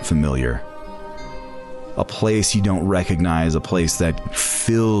familiar. A place you don't recognize, a place that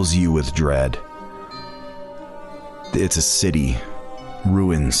fills you with dread. It's a city,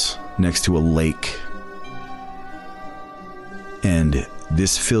 ruins next to a lake. And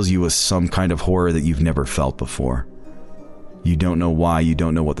this fills you with some kind of horror that you've never felt before. You don't know why, you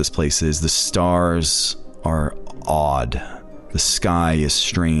don't know what this place is. The stars are odd. The sky is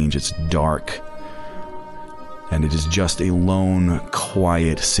strange, it's dark. And it is just a lone,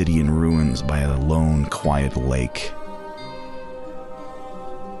 quiet city in ruins by a lone, quiet lake.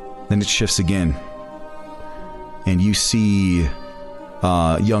 Then it shifts again. And you see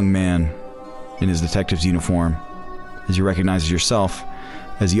a young man in his detective's uniform as he recognizes yourself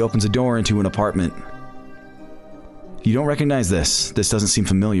as he opens a door into an apartment. You don't recognize this. This doesn't seem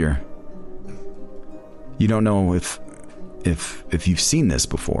familiar. You don't know if you've seen this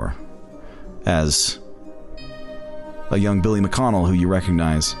before. As a young Billy McConnell, who you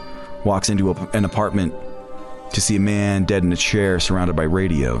recognize, walks into an apartment to see a man dead in a chair surrounded by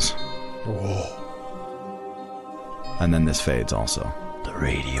radios. Whoa. And then this fades also. The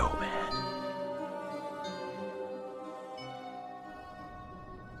radio man.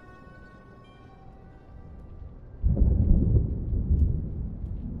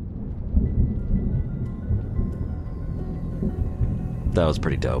 That was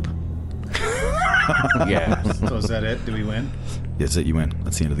pretty dope. Yeah. So is that it? Do we win? That's it, you win.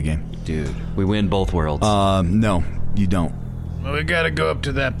 That's the end of the game. Dude, we win both worlds. No, you don't. Well, we gotta go up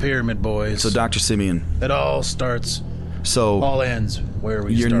to that pyramid, boys. So, Dr. Simeon. It all starts. So. All ends where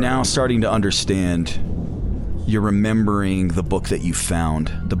we You're start. now starting to understand. You're remembering the book that you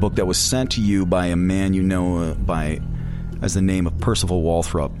found. The book that was sent to you by a man you know as the name of Percival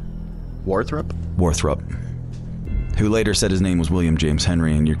Walthrop. Warthrop? Warthrop. Who later said his name was William James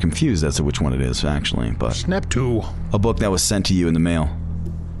Henry, and you're confused as to which one it is, actually. But Snap 2. A book that was sent to you in the mail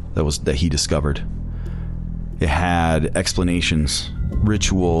that he discovered. It had explanations,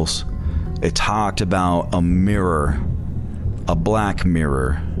 rituals. It talked about a mirror, a black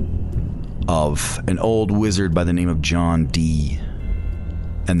mirror, of an old wizard by the name of John Dee.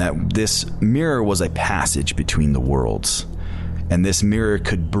 And that this mirror was a passage between the worlds. And this mirror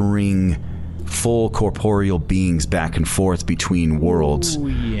could bring full corporeal beings back and forth between worlds. Ooh,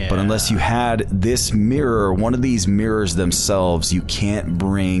 yeah. But unless you had this mirror, one of these mirrors themselves, you can't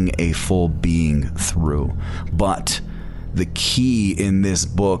bring a full being through. But the key in this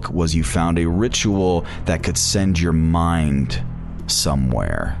book was you found a ritual that could send your mind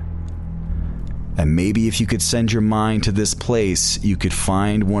somewhere. And maybe if you could send your mind to this place, you could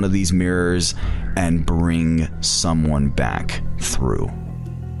find one of these mirrors and bring someone back through.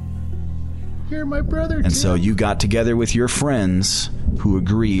 You're my brother, And so you got together with your friends who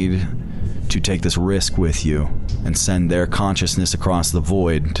agreed to take this risk with you and send their consciousness across the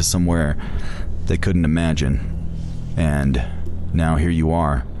void to somewhere they couldn't imagine. And now here you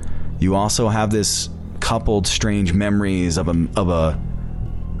are. You also have this coupled strange memories of a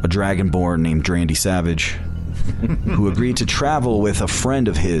dragonborn named Drandy Savage who agreed to travel with a friend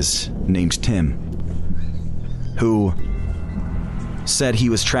of his named Tim, who said he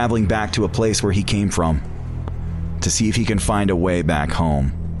was traveling back to a place where he came from to see if he can find a way back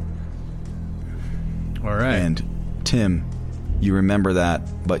home. All right. And Tim, you remember that,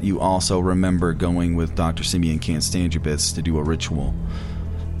 but you also remember going with Dr. Simeon Can't Stand Your Bits to do a ritual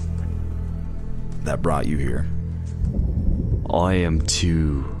that brought you here. I am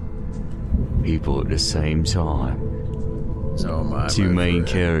two people at the same time. So am I. Two main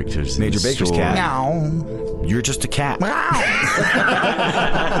characters. Major Baker's story. cat. Meow. You're just a cat. That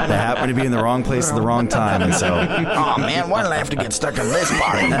happened to be in the wrong place at the wrong time, and so. Oh man, why did I have to get stuck in this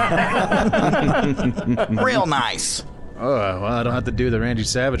body? Real nice. Oh, well, I don't have to do the Randy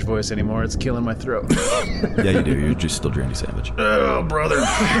Savage voice anymore. It's killing my throat. Yeah, you do. You're just still Randy Savage. Oh, brother.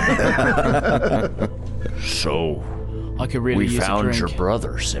 So, I could really we use a found drink. your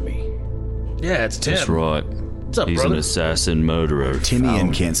brother, Simi. Yeah, it's Tim. That's right. What's up, He's brother? an assassin murderer. Timmy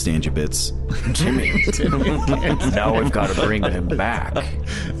and Can't Stand Your Bits. Timmy. Now we've got to bring him back.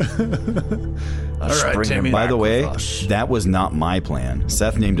 All right, Timmy. By the way, that was not my plan.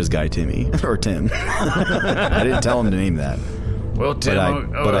 Seth named his guy Timmy. Or Tim. I didn't tell him to name that. Well,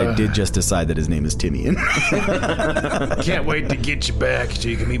 Tim, but I did just decide that his name is Timmy. Can't wait to get you back so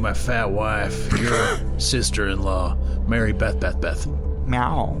you can meet my fat wife, your sister-in-law, Mary Beth.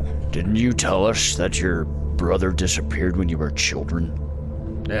 Meow. Didn't you tell us that your brother disappeared when you were children?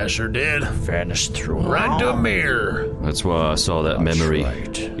 Yeah, sure did. Vanished through right into a mirror. That's why I saw that memory.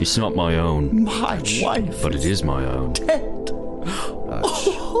 Right. It's not my own. My wife. But it is my own.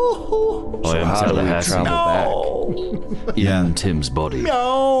 I am how do we Tallahassee. travel In Tim's body.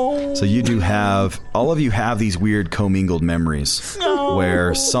 So you do have, all of you have these weird commingled memories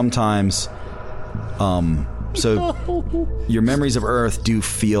where sometimes, so your memories of Earth do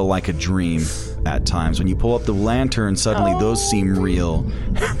feel like a dream at times. When you pull up the lantern, suddenly those seem real,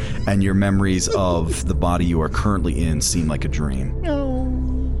 and your memories of the body you are currently in seem like a dream.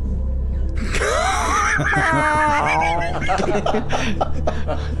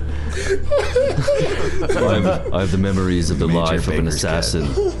 I have the memories of the Major life of an Baker's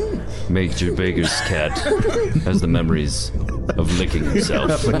assassin. Major Baker's cat has the memories of licking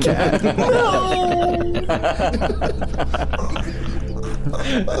himself. Of a cat.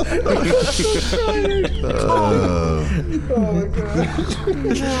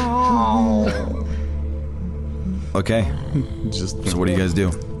 Okay. So what do you guys do?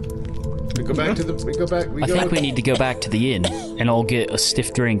 We go back to the. We go back. I think we need to go back to the inn and all get a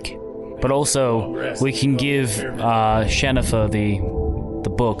stiff drink. But also, we can give Shennifer the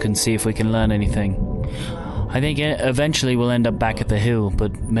book and see if we can learn anything. I think eventually we'll end up back at the hill,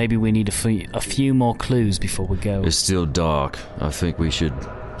 but maybe we need a few more clues before we go. It's still dark. I think we should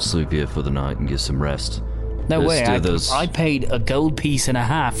sleep here for the night and get some rest. No way, There's I paid a gold piece and a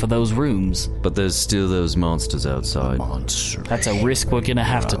half for those rooms. But there's still those monsters outside. That's a risk we're gonna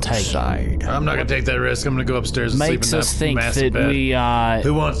have to take. I'm not gonna take that risk. I'm gonna go upstairs and Makes sleep in us that think massive that bed. we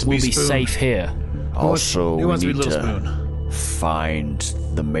Who wants to will be be Spoon? safe here. Also, Who wants we to be need Little to Spoon? find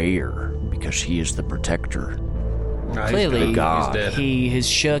the mayor because he is the protector. Clearly, he's dead. he is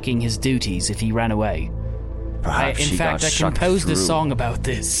shirking his duties if he ran away. Perhaps in he fact, got I sucked composed a through. song about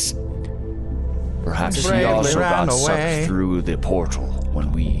this. Perhaps he Bravely also ran got away. sucked through the portal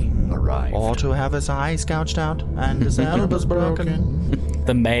when we arrived. Or to have his eyes gouged out and his elbows broken.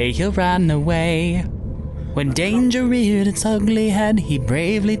 The mayor ran away. When danger reared its ugly head, he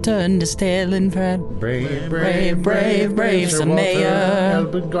bravely turned his tail and fled. Brave, brave, Sir Sir Walter Mayor.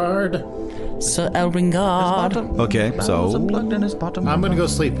 Elbingard. Sir Elbringard. Okay, so Plugged in his bottom. I'm gonna go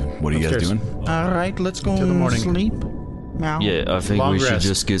sleep. what are you guys Upstairs. doing? All right, let's go Till the morning. sleep. Meow. Yeah, I think Long we should rest.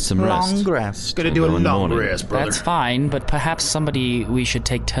 just get some Long rest. rest. Gonna do a Go in the long morning. rest, brother. That's fine, but perhaps we should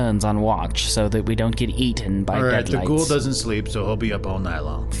take turns on watch so that we don't get eaten by All right, the deadlights. ghoul doesn't sleep, so he'll be up all night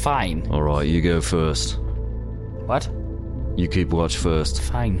long. Fine. Alright, you go first. What? You keep watch first,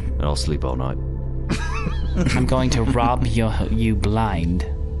 Fine. and I'll sleep all night. I'm going to rob you blind.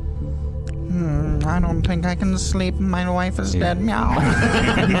 I don't think I can sleep. My wife is dead. Meow.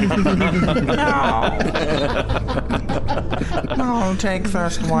 Meow. I'll take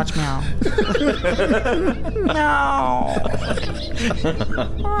first watch. Meow. Meow.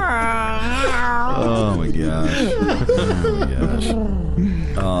 Oh my gosh. Oh my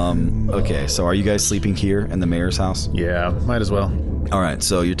gosh. Okay, so are you guys sleeping here in the mayor's house? Yeah, might as well. All right,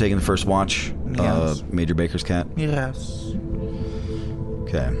 so you're taking the first watch, Yes. Major Baker's cat. Yes.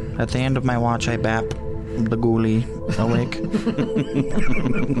 Okay. At the end of my watch, I bap the ghoulie awake.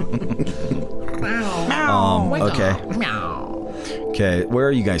 Okay. Okay, where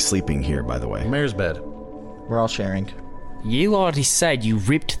are you guys sleeping here, by the way? Mayor's bed. We're all sharing. You already said you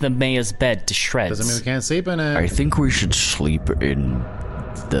ripped the mayor's bed to shreds. Doesn't mean we can't sleep in it. I think we should sleep in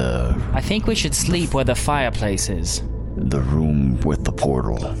the I think we should sleep where the fireplace is. room with the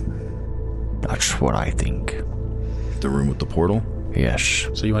portal. That's what I think. The room with the portal? Yes.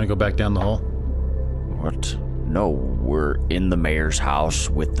 So you want to go back down the hole? What? No, we're in the mayor's house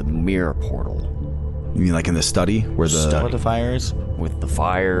with the mirror portal. You mean like in the study where the Study. Where the fire is? With the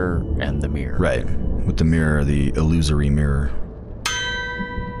fire and the mirror. right with the mirror, the illusory mirror.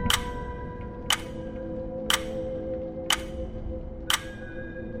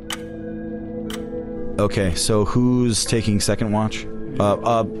 Okay, so who's taking second watch? I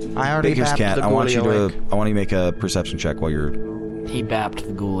already Baker's bapped cat. the I want ghoulie you to. awake. I want you to make a perception check while you're. He bapped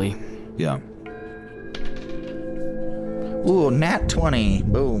the ghoulie. Yeah. Ooh, nat 20.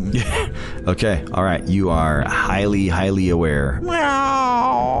 Boom. Okay. All right. You are highly, highly aware.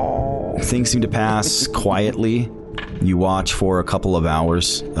 Meow. things seem to pass quietly. You watch for a couple of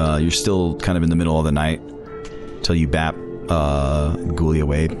hours. You're still kind of in the middle of the night till you bap Ghoulie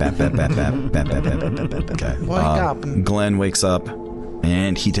away. Bap, bap, bap, bap, bap, bap, bap, bap, bap. Okay. Wake up. Glenn wakes up,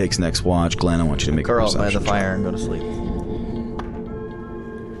 and he takes next watch. Glenn, I want you to make a perception Curl by the check. fire and go to sleep.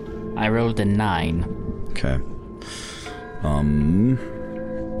 I rolled a 9. Okay.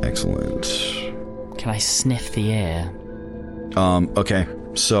 Excellent. Can I sniff the air? Okay.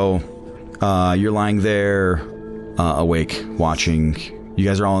 So, you're lying there, awake, watching. You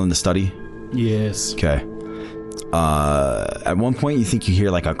guys are all in the study? Yes. Okay. At one point, you think you hear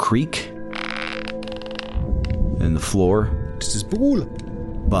like a creak in the floor. This is bull.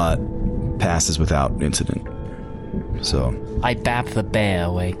 But passes without incident. So. I bap the bear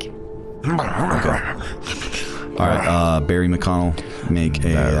awake. Okay. All right, Barry McConnell, make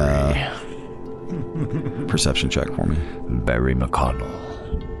a perception check for me. Barry McConnell.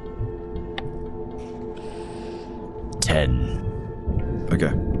 10.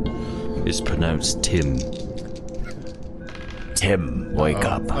 Okay. It's pronounced Tim. Tim, wake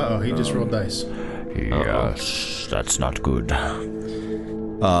up. Uh-oh, he just rolled dice. Yes, that's not good.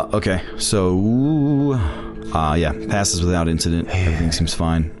 Okay, so yeah, passes without incident. Everything seems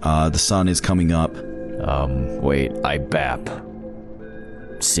fine. The sun is coming up. Wait, I bap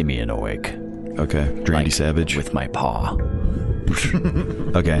Simeon awake. Okay, Drandy Savage. With my paw.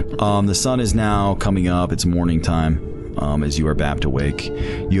 Okay, the sun is now coming up. It's morning time as you are bapped awake.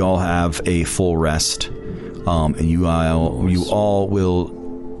 You all have a full rest, and you all will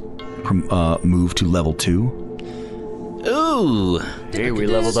move to level 2. Ooh! Hey, we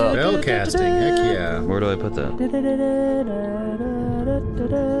leveled up. Spellcasting, heck yeah. Where do I put that?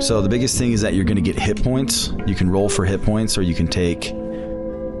 So the biggest thing is that you're going to get hit points. You can roll for hit points, or you can take...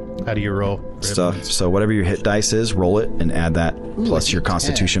 How do you roll? Stuff. So whatever your hit dice is, roll it and add that plus your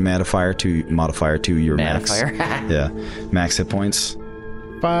Constitution modifier to your Modifier? max. Yeah, max hit points.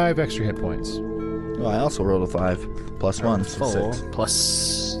 5 extra hit points. Well, I also rolled a 5 plus 1, so 4 6.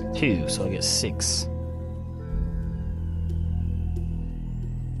 plus 2, so I get 6.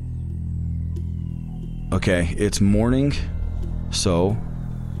 Okay, it's morning. So,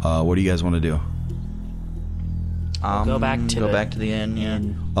 what do you guys want to do? Go back to the inn. Yeah.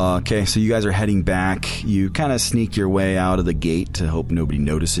 Okay, so you guys are heading back. You kind of sneak your way out of the gate to hope nobody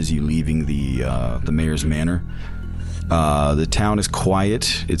notices you leaving the mayor's manor. The town is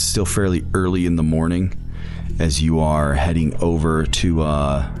quiet. It's still fairly early in the morning as you are heading over to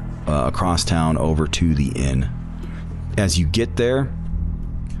across town over to the inn. As you get there,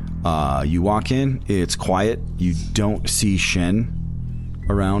 you walk in. It's quiet. You don't see Shen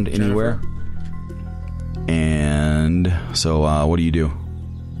around anywhere. And so, what do you do?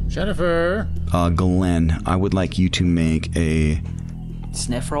 Jennifer. Glenn, I would like you to make a...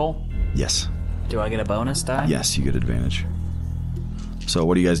 Sniff roll? Yes. Do I get a bonus die? Yes, you get advantage. So,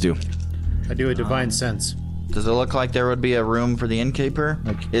 what do you guys do? I do a divine sense. Does it look like there would be a room for the innkeeper?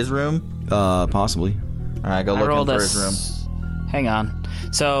 Like his room? Possibly. Alright, go looking for his room. Hang on.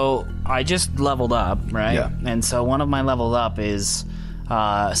 So, I just leveled up, right? Yeah. And so one of my leveled up is...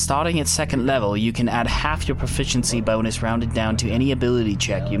 starting at 2nd level, you can add half your proficiency bonus rounded down to any ability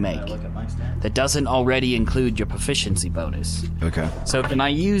check you make. That doesn't already include your proficiency bonus. Okay. So can I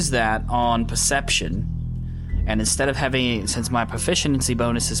use that on perception? And instead of having, since my proficiency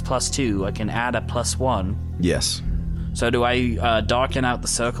bonus is +2, I can add a +1. Yes. So do I darken out the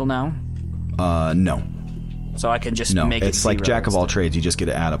circle now? No. So I can just no, make it it's like 0 jack of all trades. You just get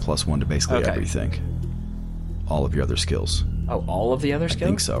to add a +1 to basically everything. All of your other skills. Oh, all of the other skills? I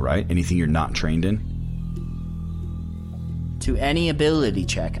think so, right? Anything you're not trained in? To any ability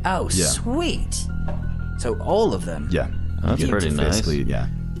check. Oh, Yeah. sweet. So all of them? Yeah. That's You get pretty to nice. Basically, yeah.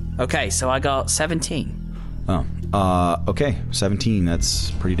 Okay, so I got 17. Oh, okay, 17.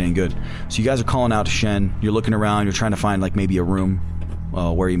 That's pretty dang good. So you guys are calling out to Shen. You're looking around. You're trying to find like maybe a room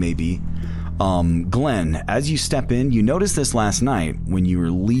where he may be. Glenn, as you step in, you noticed this last night when you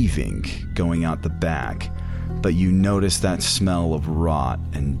were leaving, going out the back, but you noticed that smell of rot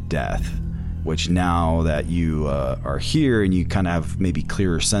and death, which now that you are here and you kind of have maybe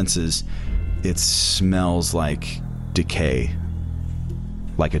clearer senses, it smells like decay,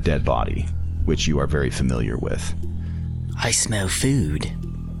 like a dead body, which you are very familiar with. I smell food.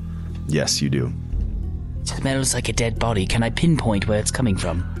 Yes, you do. It smells like a dead body. Can I pinpoint where it's coming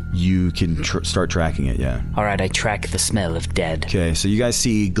from? You can start tracking it, yeah. All right, I track the smell of dead. Okay, so you guys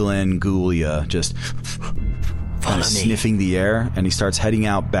see Glenn Ghoulie just Follow me. sniffing the air, and he starts heading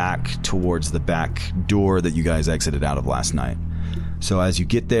out back towards the back door that you guys exited out of last night. So as you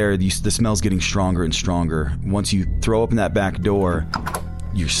get there, the smell's getting stronger and stronger. Once you throw open that back door,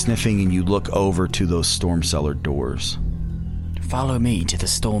 you're sniffing and you look over to those storm cellar doors. Follow me to the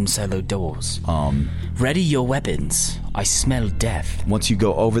storm cellar doors. Ready your weapons. I smell death. Once you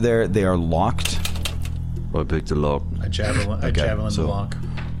go over there, they are locked. I picked the lock. I javelin the lock.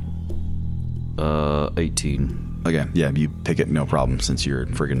 18. Okay, yeah, you pick it, no problem, since you're a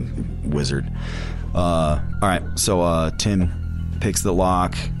friggin' wizard. Alright, so Tim picks the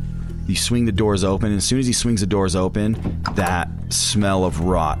lock. You swing the doors open, and as soon as he swings the doors open, that smell of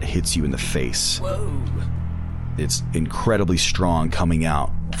rot hits you in the face. Whoa. It's incredibly strong coming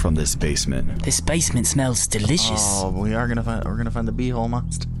out from this basement. This basement smells delicious. Oh, we're gonna find the beehole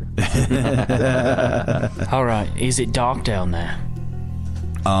monster. All right, is it dark down there?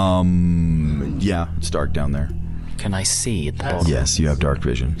 Yeah, it's dark down there. Can I see at the bottom? Yes, you have dark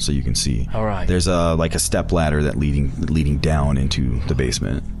vision, so you can see. All right. There's like a step ladder that leading down into the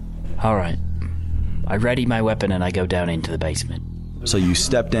basement. All right. I ready my weapon and I go down into the basement. So you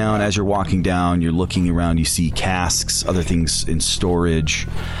step down. As you're walking down, you're looking around. You see casks, other things in storage.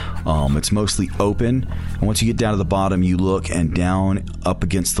 It's mostly open. And once you get down to the bottom, you look, and down up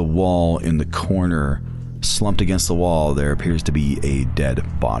against the wall in the corner, slumped against the wall, there appears to be a dead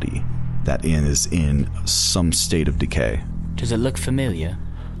body. That is in some state of decay. Does it look familiar?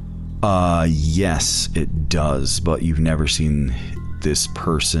 Yes, it does. But you've never seen this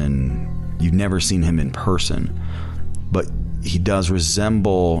person. You've never seen him in person. But he does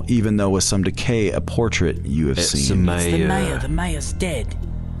resemble, even though with some decay, a portrait you have seen. It's the mayor. The mayor's dead.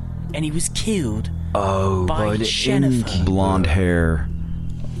 And he was killed by Shennifer. Blonde hair,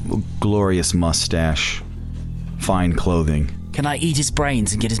 glorious mustache, fine clothing. Can I eat his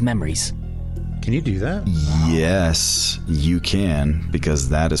brains and get his memories? Can you do that? Yes, you can, because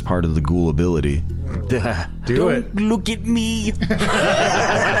that is part of the ghoul ability. Don't look at me.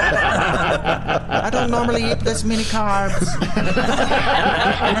 I don't normally eat this many carbs.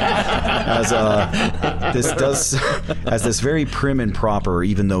 As this very prim and proper,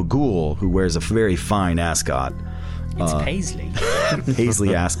 even though ghoul, who wears a very fine ascot. It's Paisley.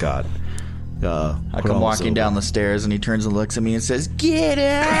 Paisley ascot. I come walking down the stairs and he turns and looks at me and says, "Get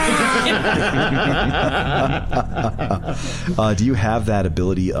out!" Do you have that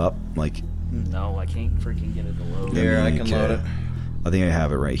ability up? Like, no, I can't freaking get it to load. Here, I can load it. I think I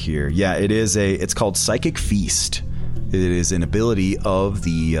have it right here. Yeah, it's called Psychic Feast. It is an ability of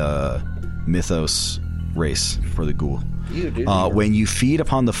the Mythos race for the ghoul. When you feed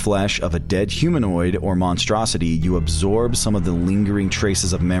upon the flesh of a dead humanoid or monstrosity, you absorb some of the lingering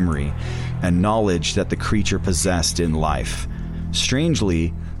traces of memory and knowledge that the creature possessed in life.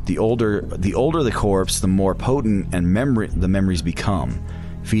 Strangely, the older the corpse, the more potent and the memories become.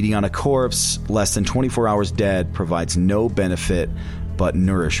 Feeding on a corpse less than 24 hours dead provides no benefit but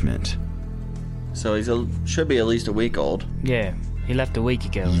nourishment. So he should be at least a week old. Yeah, he left a week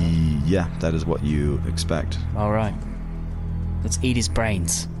ago. Yeah, that is what you expect. All right. Let's eat his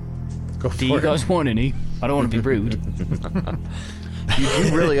brains. Do you guys want any? I don't want to be rude.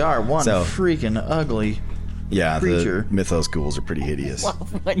 You really are one freaking ugly creature. The Mythos ghouls are pretty hideous.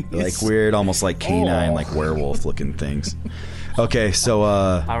 Like weird, almost like canine, like werewolf looking things. Okay, so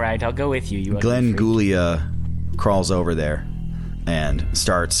all right, I'll go with you. Glenn Ghoulia crawls over there and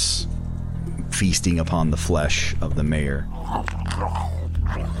starts feasting upon the flesh of the mayor.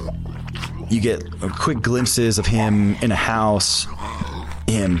 You get quick glimpses of him in a house,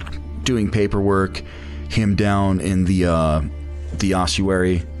 him doing paperwork, him down in the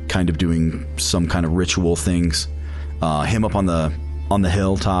ossuary, kind of doing some kind of ritual things. Him up on the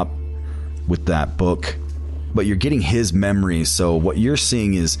hilltop with that book. But you're getting his memories, so what you're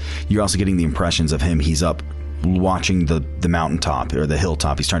seeing is you're also getting the impressions of him. He's up watching the mountaintop or the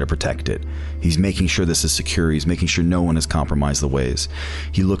hilltop. He's trying to protect it. He's making sure this is secure. He's making sure no one has compromised the ways.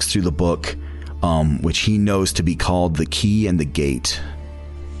 He looks through the book, which he knows to be called The Key and the Gate,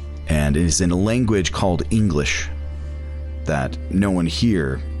 and it is in a language called English that no one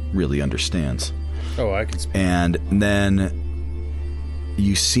here really understands. Oh, I can speak. And then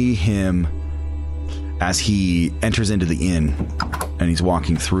you see him as he enters into the inn and he's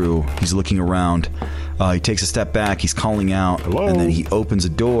walking through. He's looking around. He takes a step back. He's calling out. Hello? And then he opens a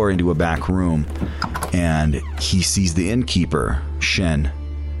door into a back room, and he sees the innkeeper, Shen,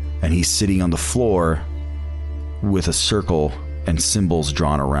 and he's sitting on the floor with a circle and symbols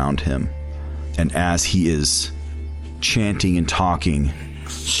drawn around him. And as he is chanting and talking,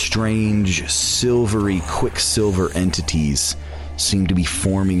 strange, silvery, quicksilver entities seem to be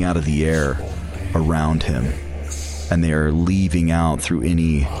forming out of the air around him, and they are leaving out through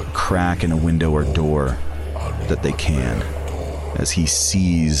any crack in a window or door that they can, as he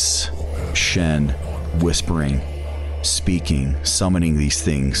sees Shen whispering speaking, summoning these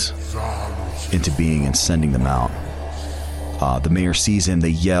things into being and sending them out. The mayor sees him, they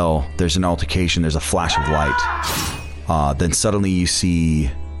yell, there's an altercation, there's a flash of light. Then suddenly you see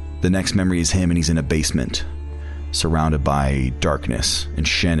the next memory is him and he's in a basement surrounded by darkness, and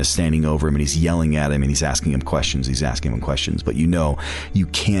Shen is standing over him and he's yelling at him and he's asking him questions, but you know you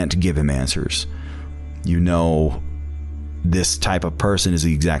can't give him answers. You know this type of person is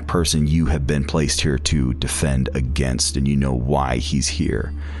the exact person you have been placed here to defend against, and you know why he's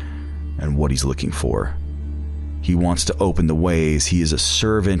here and what he's looking for. He wants to open the ways. He is a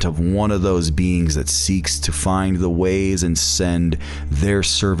servant of one of those beings that seeks to find the ways and send their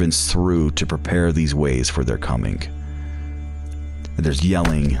servants through to prepare these ways for their coming. And there's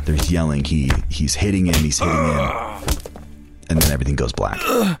yelling. He's hitting him. And then everything goes black.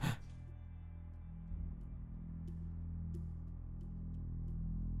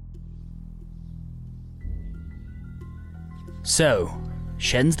 So,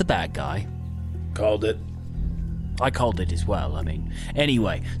 Shen's the bad guy. Called it. I called it as well,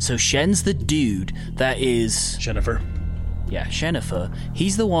 Anyway, so Shen's the dude that is... Shennifer. Yeah, Shennifer.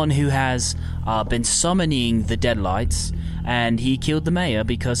 He's the one who has been summoning the Deadlights, and he killed the mayor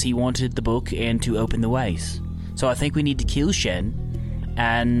because he wanted the book and to open the ways. So I think we need to kill Shen,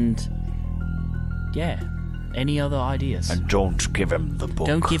 and... yeah. Any other ideas? And don't give him the book.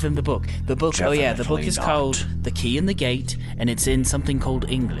 Don't give him the book. The book, Definitely the book is not. called The Key in the Gate, and it's in something called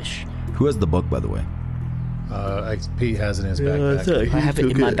English. Who has the book, by the way? Pete has it in his backpack. I have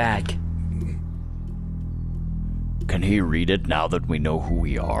it in my bag. Can he read it now that we know who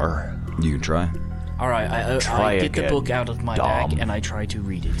we are? You can try. Alright, I get the book out of my bag and I try to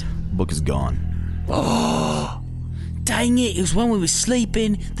read it. Book is gone. Oh, dang it, it was when we were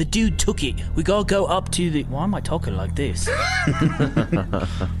sleeping. The dude took it. We gotta go up to the... Why am I talking like this? Isn't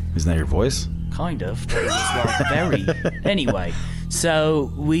that your voice? Kind of, but it was like very... Anyway,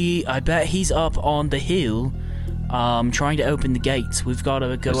 so I bet he's up on the hill trying to open the gates. We've got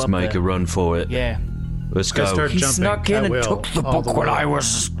to go Let's up make there. a run for it. Yeah. Let's go. He snuck in and took the book when I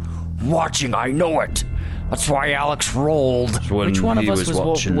was watching. I know it. That's why Alex rolled. Which one of us was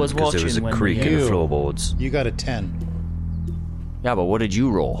watching? Because there was a creak in the floorboards. You got a 10. Yeah, but what did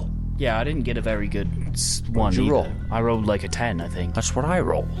you roll? Yeah, I didn't get a very good one. What'd you either. roll? I rolled like a 10, I think. That's what I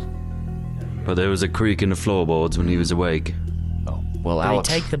rolled. But there was a creak in the floorboards when he was awake. Oh, well, Did Alex.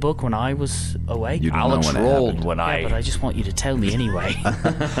 he take the book when I was awake? You don't Alex know when it rolled happened. when Yeah, but I just want you to tell me anyway.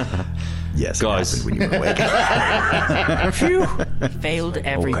 Yes, Guys. it happened when you were awake. Phew! Failed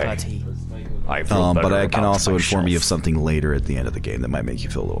everybody. I feel better but I can about also inform you of myself. something later at the end of the game that might make you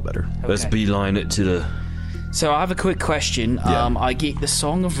feel a little better. Let's beeline it to the... So I have a quick question. Yeah. I get the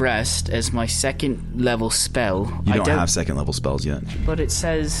Song of Rest as my second level spell. You I don't have second level spells yet. But it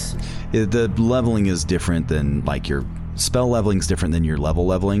says... The leveling is different than, like, your spell leveling is different than your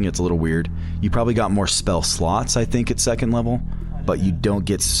leveling. It's a little weird. You probably got more spell slots, I think, at second level, but you don't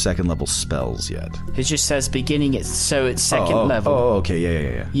get second level spells yet. It just says beginning at... So it's second level. Oh, okay,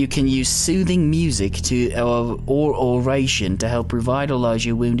 yeah. You can use soothing music or oration to help revitalize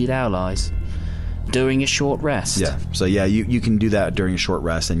your wounded allies during a short rest. Yeah, so yeah, you can do that during a short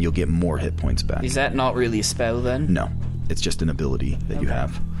rest and you'll get more hit points back. Is that not really a spell then? No, it's just an ability that you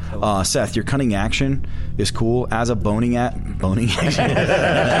have. Seth, your cunning action is cool. As a boning action.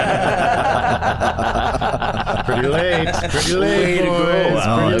 Pretty late, boys.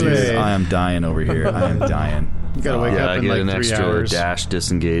 Oh, dude, I am dying over here. I am dying. You gotta wake up I in get like an 3 extra hours. dash,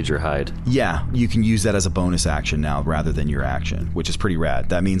 disengage, or hide. Yeah, you can use that as a bonus action now rather than your action, which is pretty rad.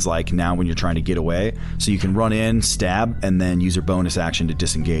 That means, like, now when you're trying to get away, so you can run in, stab, and then use your bonus action to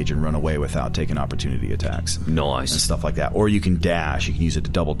disengage and run away without taking opportunity attacks. Nice. And stuff like that. Or you can dash. You can use it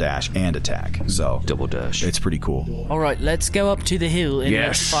to double dash and attack. So double dash. It's pretty cool. Alright, let's go up to the hill and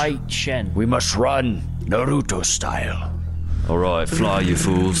let's Yes. fight Shen. We must run Naruto style. Alright, fly, you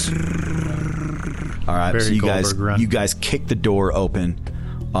fools. All right, Barry so Goldberg run. you guys kick the door open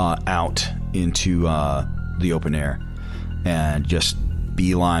out into the open air and just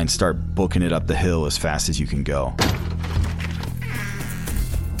beeline, start booking it up the hill as fast as you can go.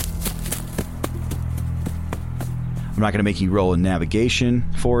 I'm not going to make you roll a navigation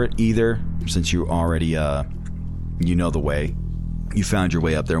for it either, since you already you know the way. You found your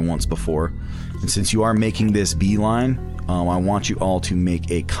way up there once before. And since you are making this beeline, I want you all to make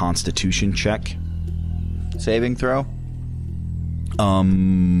a constitution check. Saving throw?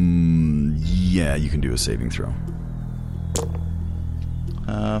 Yeah, you can do a saving throw.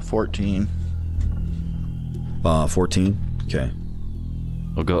 14. 14? Okay.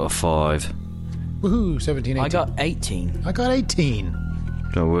 I got a 5. Woohoo, 17, 18. I got 18. I got 18.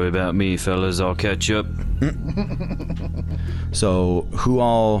 Don't worry about me, fellas. I'll catch up. So, who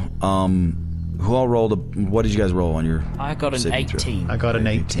all rolled what did you guys roll on your I got an 18. I got an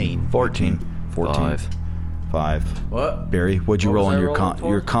 18. 14. 5. What? Barry, what'd you What roll was on I your rolling for?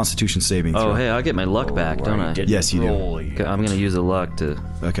 your Constitution saving throw? Oh, hey, I get my luck back, don't I? Yes, you do. I'm gonna use the luck to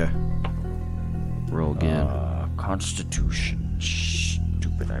roll again. Constitution.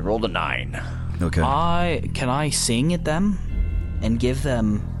 Stupid. I rolled a 9. Okay. Can I sing at them and give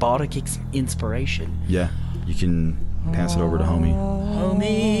them bardic inspiration? Yeah, you can pass it over to Homie.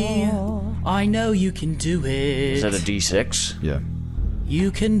 Homie, I know you can do it. Is that a D6? Yeah.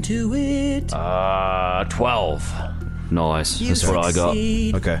 You can do it. 12. Nice. You That's what I got.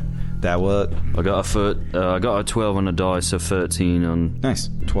 succeed. Okay. That what? I got a 12 on the dice, so 13 on. Nice.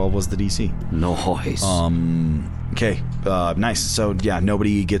 12 was the DC. Nice. Okay. Nice. So yeah,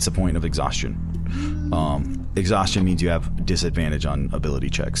 nobody gets a point of exhaustion. Exhaustion means you have disadvantage on ability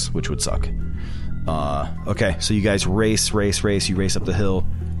checks, which would suck. Okay. So you guys race. You race up the hill.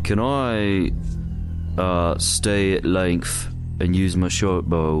 Can I stay at length and use my short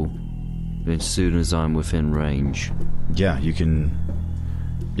bow as soon as I'm within range? Yeah, you can.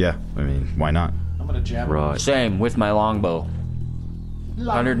 Yeah, I mean, why not? I'm gonna jab. Right. Same with my longbow.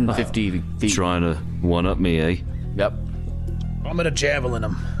 150 feet. Trying to one-up me, eh? Yep. I'm gonna javelin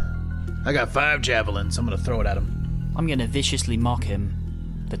him. I got 5 javelins. I'm gonna throw it at him I'm gonna viciously mock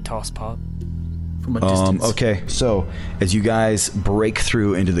him. The toss pot. from a distance. Okay, so as you guys break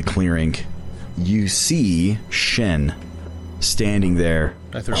through into the clearing, you see Shen standing there,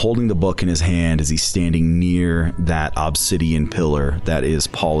 holding the book in his hand as he's standing near that obsidian pillar that is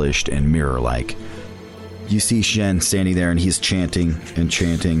polished and mirror-like. You see Shen standing there, and he's chanting and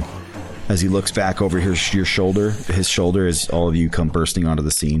chanting as he looks back over your shoulder, his shoulder, as all of you come bursting onto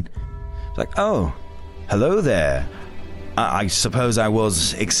the scene. It's like, oh, hello there. I suppose I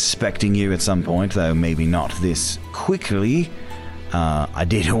was expecting you at some point, though maybe not this quickly. I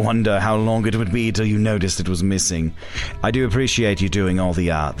did wonder how long it would be till you noticed it was missing. I do appreciate you doing all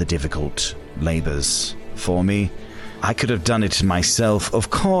the difficult labors for me. I could have done it myself, of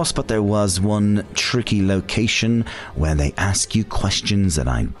course, but there was one tricky location where they ask you questions that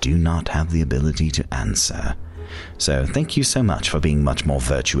I do not have the ability to answer. So thank you so much for being much more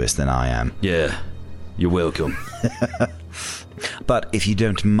virtuous than I am. Yeah, you're welcome. But if you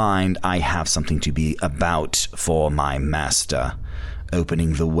don't mind, I have something to be about for my master.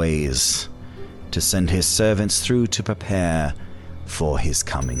 Opening the ways to send his servants through to prepare for his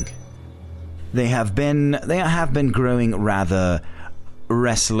coming. They have been growing rather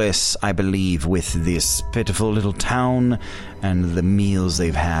restless, I believe, with this pitiful little town and the meals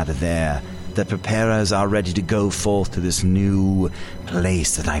they've had there. The preparers are ready to go forth to this new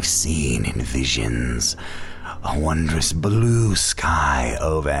place that I've seen in visions. A wondrous blue sky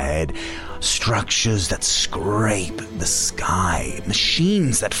overhead, structures that scrape the sky,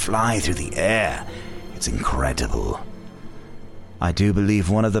 machines that fly through the air. It's incredible. I do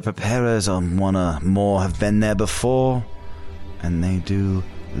believe one of the preparers or one or more have been there before, and they do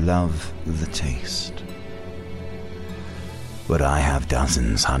love the taste. But I have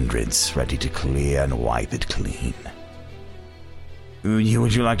dozens, hundreds, ready to clear and wipe it clean.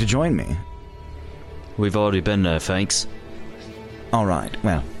 Would you like to join me? We've already been there, thanks. All right,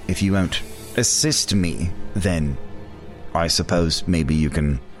 well, if you won't assist me, then I suppose maybe you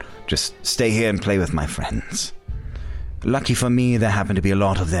can just stay here and play with my friends. Lucky for me, there happen to be a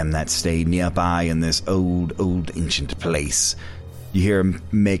lot of them that stay nearby in this old ancient place. You hear him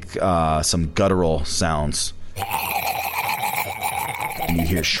make some guttural sounds. And you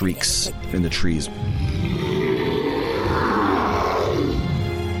hear shrieks in the trees.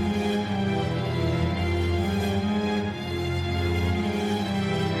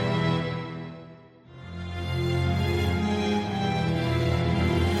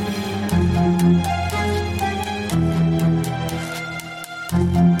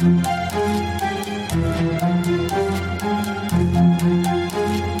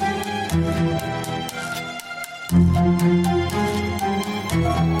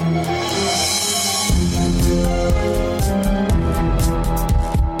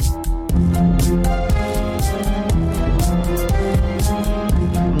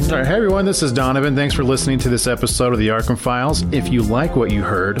 Hey everyone, this is Donovan. Thanks for listening to this episode of the Arkham Files. If you like what you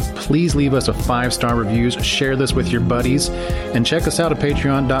heard, please leave us a 5-star reviews, share this with your buddies, and check us out at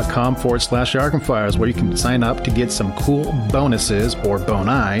patreon.com/Arkham Files, where you can sign up to get some cool bonuses or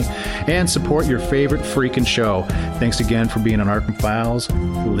boni and support your favorite freaking show. Thanks again for being an Arkham Files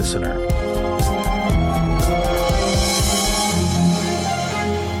listener.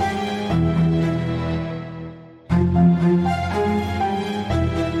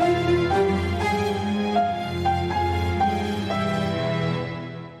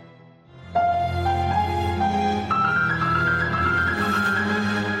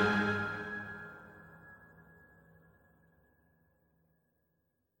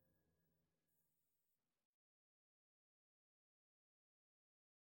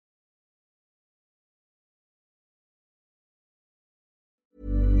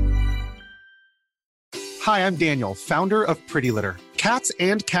 Hi, I'm Daniel, founder of Pretty Litter. Cats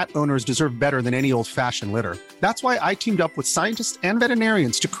and cat owners deserve better than any old-fashioned litter. That's why I teamed up with scientists and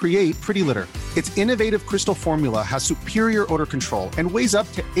veterinarians to create Pretty Litter. Its innovative crystal formula has superior odor control and weighs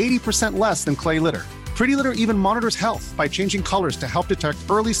up to 80% less than clay litter. Pretty Litter even monitors health by changing colors to help detect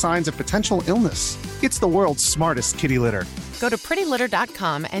early signs of potential illness. It's the world's smartest kitty litter. Go to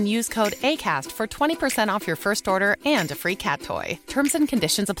prettylitter.com and use code ACAST for 20% off your first order and a free cat toy. Terms and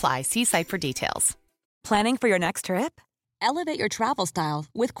conditions apply. See site for details. Planning for your next trip? Elevate your travel style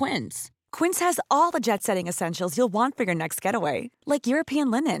with Quince. Quince has all the jet-setting essentials you'll want for your next getaway, like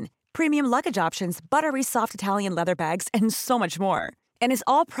European linen, premium luggage options, buttery soft Italian leather bags, and so much more. And is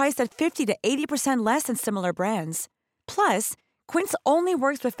all priced at 50 to 80% less than similar brands. Plus, Quince only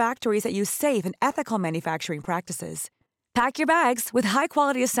works with factories that use safe and ethical manufacturing practices. Pack your bags with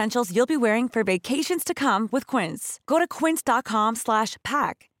high-quality essentials you'll be wearing for vacations to come with Quince. Go to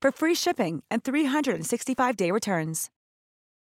quince.com/pack for free shipping and 365-day returns.